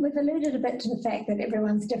 We've alluded a bit to the fact that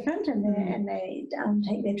everyone's different and they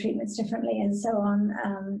take their treatments differently and so on.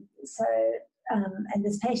 And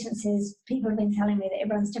this patient says, people have been telling me that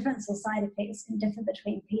everyone's different, so side effects can differ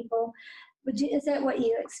between people. Is that what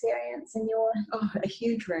you experience in your... Oh, a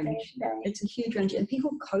huge range. It's a huge range. And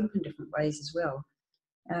people cope in different ways as well.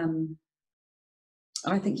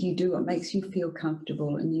 I think you do what makes you feel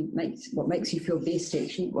comfortable, and what makes you feel best,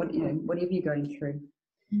 actually, whatever you're going through.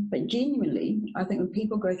 But genuinely, I think when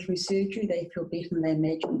people go through surgery, they feel better than they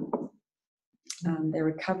imagine. They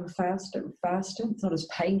recover faster. It's not as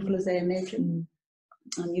painful as they imagine.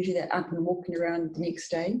 Usually they're up and walking around the next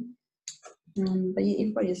day. But yeah,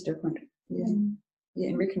 everybody is different. Yeah,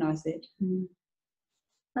 and recognise that.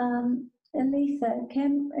 Aletha,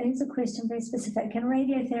 here's a question very specific. Can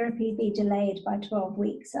radiotherapy be delayed by 12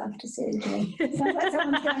 weeks after surgery? Sounds like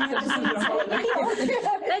someone's going out to see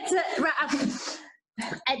That's it. Right.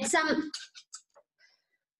 It's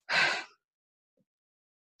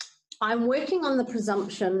I'm working on the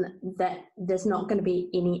presumption that there's not going to be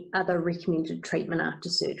any other recommended treatment after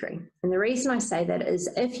surgery. And the reason I say that is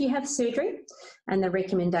if you have surgery and the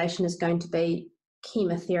recommendation is going to be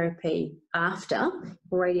chemotherapy after,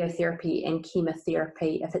 radiotherapy and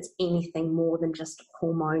chemotherapy, if it's anything more than just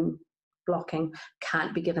hormone blocking,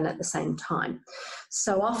 can't be given at the same time.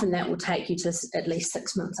 So often that will take you to at least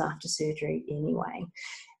 6 months after surgery anyway.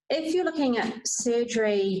 If you're looking at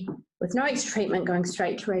surgery with no extra treatment going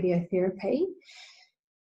straight to radiotherapy,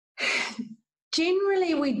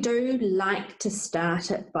 generally we do like to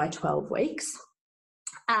start it by 12 weeks.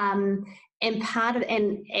 And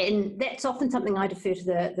that's often something I defer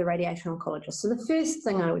to the radiation oncologist. So the first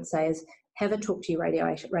thing I would say is have a talk to your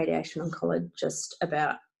radiation oncologist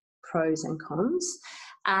about pros and cons.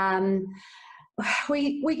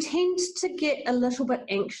 We tend to get a little bit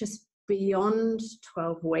anxious beyond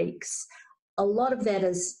 12 weeks. A lot of that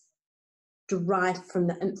is derived from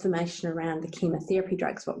the information around the chemotherapy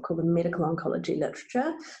drugs, what we call the medical oncology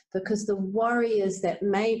literature, because the worry is that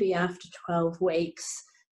maybe after 12 weeks,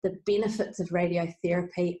 the benefits of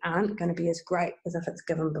radiotherapy aren't going to be as great as if it's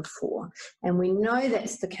given before. And we know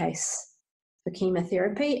that's the case for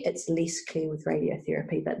chemotherapy. It's less clear with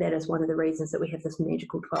radiotherapy, but that is one of the reasons that we have this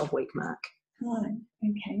magical 12-week mark. Oh,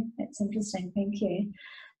 okay, that's interesting. Thank you.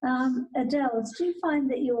 Adele, did you find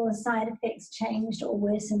that your side effects changed or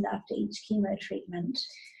worsened after each chemo treatment?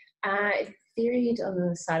 It varied on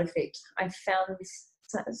the side effect. I found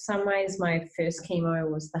some ways my first chemo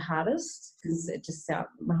was the hardest because it just felt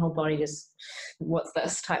my whole body just, what's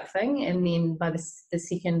this type thing, and then by the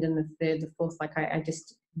second and the third, the fourth, like I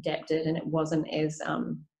just adapted, and it wasn't as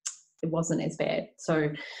bad. So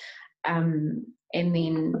and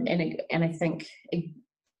I think it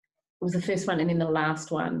was the first one and then the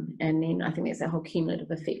last one, and then I think there's that whole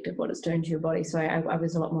cumulative effect of what it's doing to your body. So I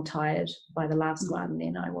was a lot more tired by the last one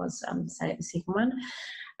than I was say at the second one.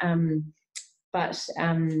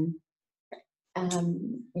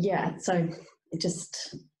 Yeah, so it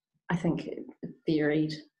just, I think it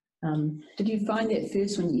varied. Did you find that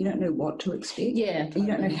first one you don't know what to expect? Yeah. You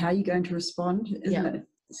don't know how you're going to respond? Isn't it?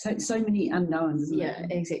 So many unknowns, isn't it? Yeah,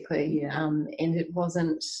 exactly. Yeah. And it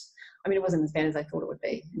wasn't as bad as I thought it would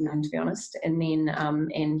be, to be honest. And then,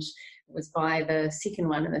 and it was by the second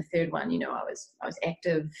one and the third one, I was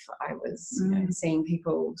active, I was seeing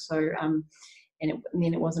people. So, and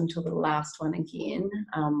then it wasn't until the last one again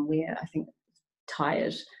where I think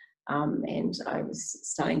tired and I was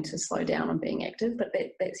starting to slow down on being active, but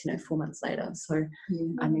that's 4 months later. So,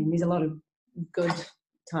 I mean, there's a lot of good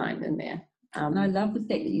time in there. And I love the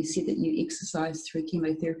fact that you said that you exercise through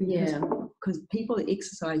chemotherapy. Because people that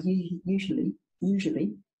exercise usually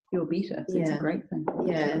feel better. So it's a great thing.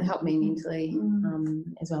 Yeah, it helped me mentally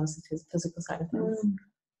as well as the physical side of things.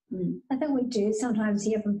 I think we do sometimes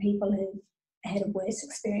hear from people who had a worse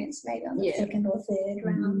experience maybe on the second or third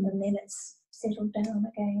round, and then it's settled down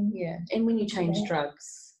again. Yeah, and when you change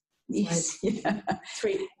drugs,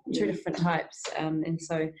 three different types, and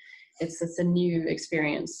so it's a new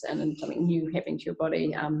experience and something new happening to your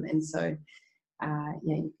body, and so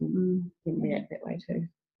you can react that way too.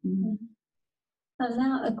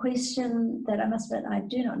 Now a question that I must admit I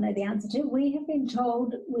do not know the answer to. We have been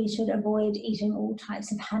told we should avoid eating all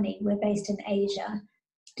types of honey. We're based in Asia.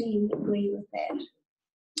 Do you agree with that?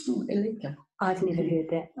 Oh, Eletha. I've never heard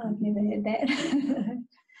that. I've never heard that.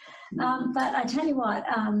 But I tell you what,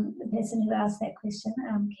 the person who asked that question,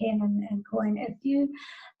 Ken and Cohen, if you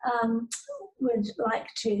would like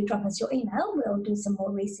to drop us your email, we'll do some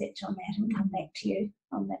more research on that and come back to you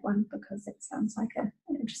on that one, because it sounds like an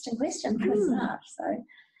interesting question for a start. So,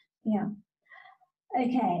 yeah.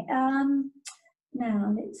 Okay.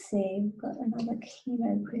 Now, let's see. We've got another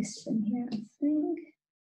chemo question here, I think.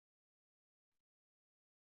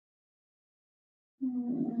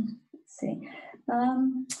 Let's see.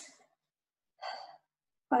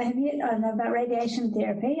 I know about radiation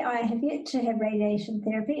therapy. I have yet to have radiation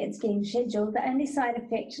therapy. It's being scheduled. The only side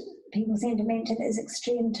effect people seem to mention is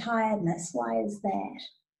extreme tiredness. Why is that?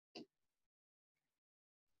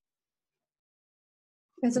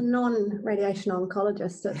 As a non-radiation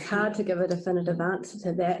oncologist, it's hard to give a definitive answer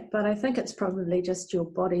to that, but I think it's probably just your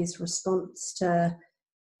body's response to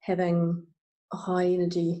having high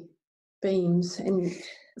energy beams and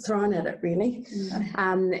thrown at it, really,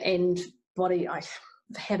 and body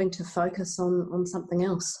having to focus on something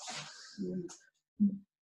else.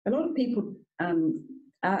 A lot of people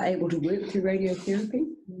are able to work through radiotherapy.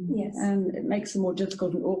 Yes. It makes it more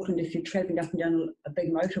difficult in Auckland if you're travelling up and down a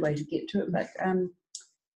big motorway to get to it, but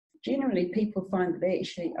generally people find that they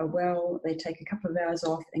actually are well, they take a couple of hours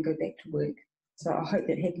off and go back to work. So I hope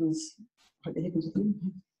that happens. With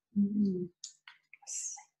you.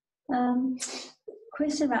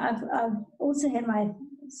 Question about, I've also had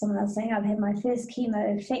someone else saying I've had my first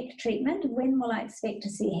chemo effect treatment. When will I expect to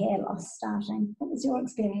see hair loss starting? What was your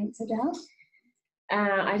experience, Adele?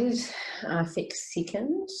 I did fix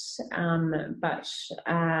second, but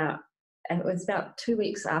it was about 2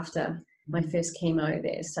 weeks after my first chemo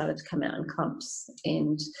that it started to come out in clumps,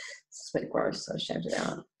 and it's a bit gross, so I shaved it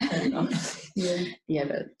out. Yeah,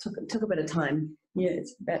 but it took a bit of time. Yeah,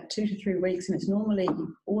 it's about 2 to 3 weeks, and it's normally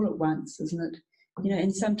all at once, isn't it? You know,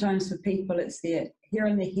 and sometimes for people it's their hair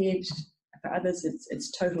on their head. For others,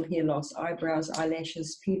 it's total hair loss, eyebrows,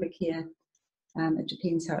 eyelashes, pubic hair. It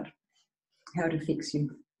depends how it affects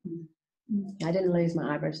you. I didn't lose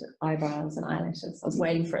my eyebrows and eyelashes. I was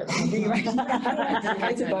waiting for it. I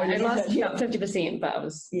lost about 50%, but I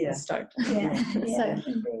was stoked.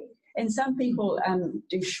 And some people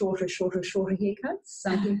do shorter haircuts.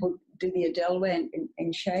 Some people do the Adele way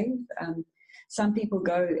and shave. Some people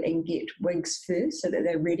go and get wigs first so that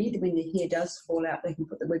they're ready. When their hair does fall out, they can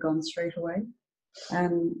put the wig on straight away.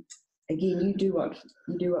 Again, you do what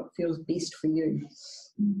feels best for you.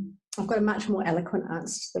 I've got a much more eloquent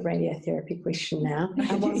answer to the radiotherapy question now.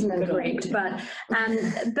 I wasn't incorrect, but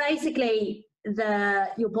basically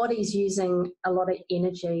your body's using a lot of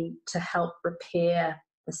energy to help repair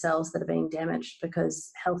the cells that are being damaged,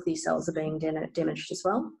 because healthy cells are being damaged as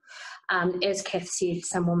well. As Kath said,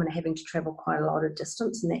 some women are having to travel quite a lot of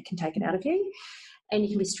distance, and that can take it out of you. And you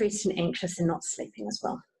can be stressed and anxious and not sleeping as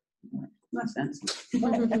well. Nice answer.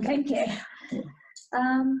 Thank you.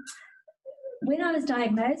 When I was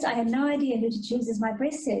diagnosed, I had no idea who to choose as my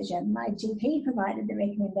breast surgeon. My GP provided the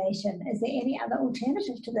recommendation. Is there any other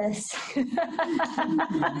alternative to this?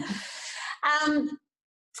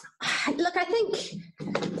 Look, I think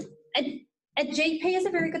a GP is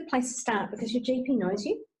a very good place to start, because your GP knows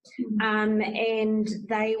you, and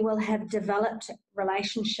they will have developed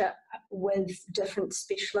relationship with different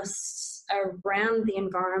specialists around the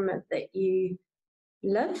environment that you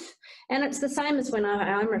live. And it's the same as when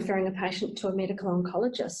I'm referring a patient to a medical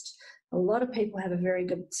oncologist. A lot of people have a very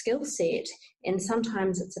good skill set, and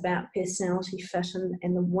sometimes it's about personality fit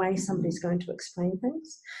and the way somebody's going to explain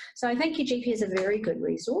things. So I think your GP is a very good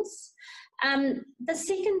resource. The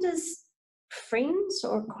second is friends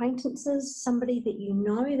or acquaintances, somebody that you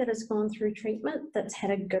know that has gone through treatment, that's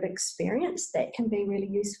had a good experience. That can be really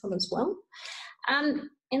useful as well. And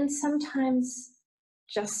sometimes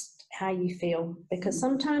just how you feel, because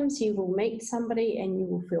sometimes you will meet somebody and you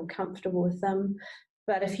will feel comfortable with them.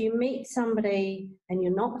 But if you meet somebody and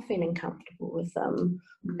you're not feeling comfortable with them,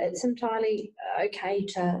 it's entirely okay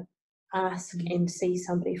to ask and see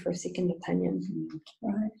somebody for a second opinion.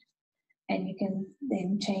 Right. And you can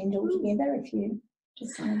then change altogether if you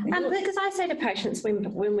decide. Because I say to patients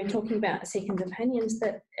when we're talking about second opinions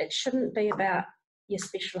that it shouldn't be about your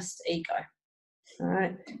specialist's ego. All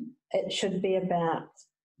right. It should be about,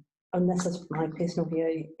 and this is my personal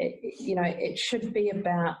view, it should be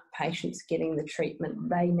about patients getting the treatment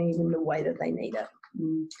they need in the way that they need it.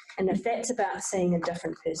 And if that's about seeing a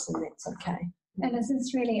different person, that's okay. And is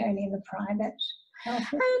this really only in the private How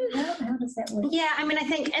does that work? Yeah, I mean, I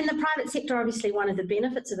think in the private sector, obviously one of the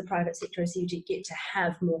benefits of the private sector is you get to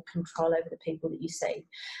have more control over the people that you see.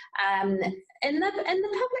 In the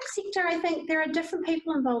public sector, I think there are different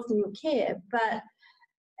people involved in your care, but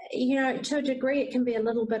to a degree, it can be a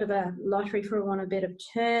little bit of a lottery, for want of a better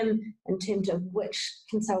term, in terms of which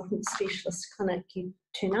consultant specialist clinic you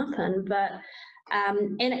turn up in. But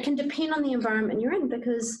and it can depend on the environment you're in,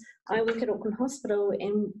 because I work at Auckland Hospital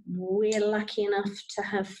and we're lucky enough to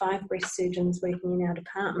have 5 breast surgeons working in our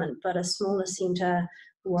department, but a smaller centre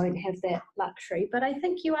won't have that luxury. But I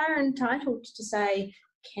think you are entitled to say,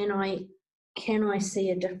 can I see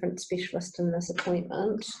a different specialist in this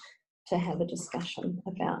appointment, to have a discussion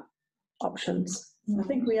about options. I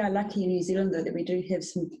think we are lucky in New Zealand that we do have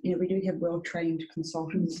some, we do have well-trained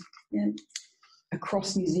consultants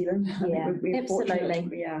across New Zealand. Yeah, we're absolutely. Fortunate.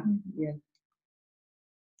 We are, yeah.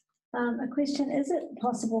 A question, is it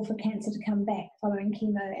possible for cancer to come back following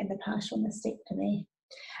chemo and a partial mastectomy?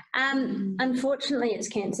 Unfortunately, it's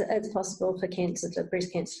possible for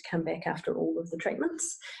breast cancer to come back after all of the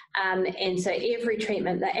treatments. And so every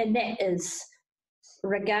treatment, and that is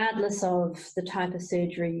regardless of the type of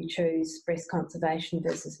surgery you choose, breast conservation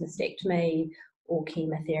versus mastectomy, or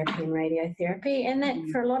chemotherapy and radiotherapy. And that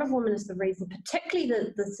for a lot of women is the reason, particularly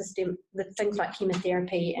the things like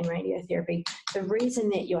chemotherapy and radiotherapy, the reason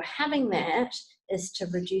that you're having that is to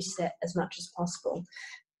reduce that as much as possible.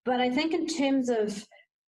 But I think in terms of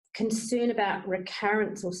concern about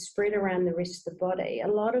recurrence or spread around the rest of the body, a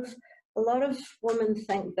lot of women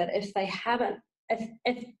think that if they haven't,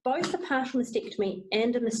 if both the partial mastectomy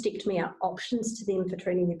and a mastectomy are options to them for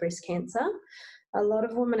treating their breast cancer, a lot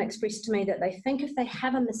of women express to me that they think if they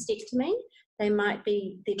have a mastectomy, they're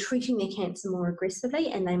treating their cancer more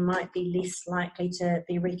aggressively, and they might be less likely to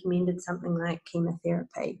be recommended something like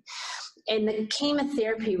chemotherapy. And the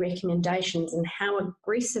chemotherapy recommendations and how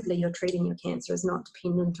aggressively you're treating your cancer is not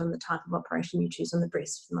dependent on the type of operation you choose on the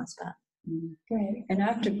breast for the most part. Great. And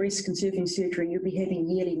after breast conserving surgery, you'll be having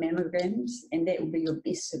yearly mammograms, and that will be your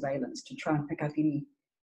best surveillance to try and pick up any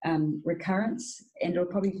recurrence, and it'll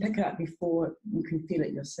probably pick it up before you can feel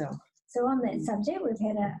it yourself. So on that subject, we've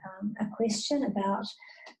had a question about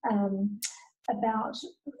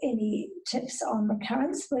any tips on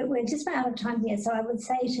recurrence. We're just about out of time here, so I would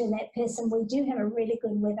say to that person, we do have a really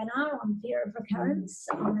good webinar on fear of recurrence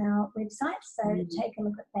on our website, so take a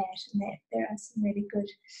look at that, and that there are some really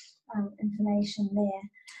good information there.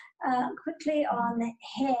 Quickly on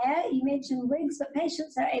hair, you mentioned wigs, but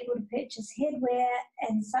patients are able to purchase headwear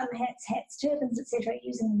and some hats, turbans, etc.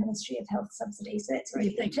 using the Ministry of Health subsidy. So that's a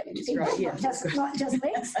really good tip to people, right, yeah, not just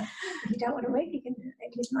wigs. If you don't want a wig, you can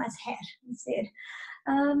use a nice hat instead.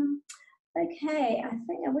 Okay, I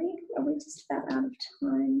think are we just about out of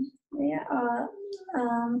time there?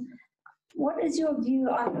 What is your view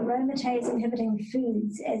on aromatase inhibiting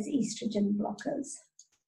foods as estrogen blockers?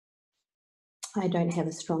 I don't have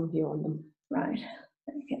a strong view on them. Right,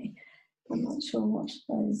 okay. I'm not sure what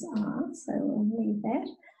those are, so we'll leave that.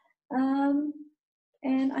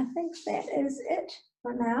 And I think that is it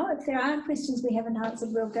for now. If there are questions we haven't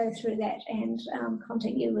answered, we'll go through that and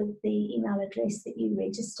contact you with the email address that you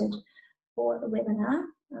registered for the webinar.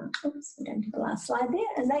 Oops, we don't have the last slide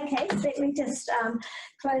there. In that case, let me just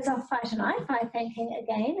close off for tonight by thanking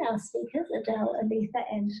again our speakers, Adele, Eletha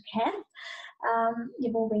and Kath.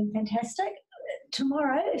 You've all been fantastic.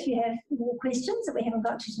 Tomorrow, if you have more questions that we haven't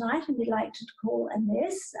got to tonight and you'd like to call a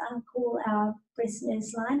nurse, call our breast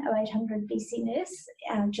nurse line 0800 BC Nurse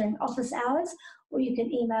during office hours, or you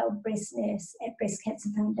can email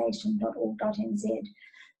breastnurse@breastcancerfoundation.org.nz.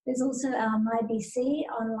 There's also our MyBC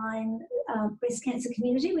online breast cancer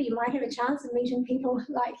community where you might have a chance of meeting people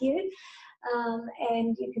like you,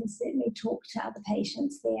 and you can certainly talk to other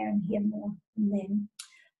patients there and hear more from them.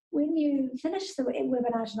 When you finish the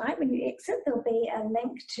webinar tonight, when you exit, there'll be a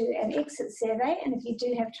link to an exit survey, and if you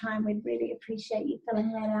do have time, we'd really appreciate you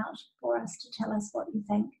filling that out for us to tell us what you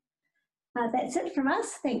think. That's it from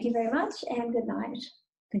us. Thank you very much, and good night.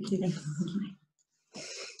 Thank you.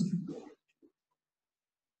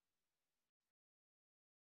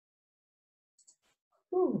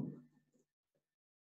 Ooh.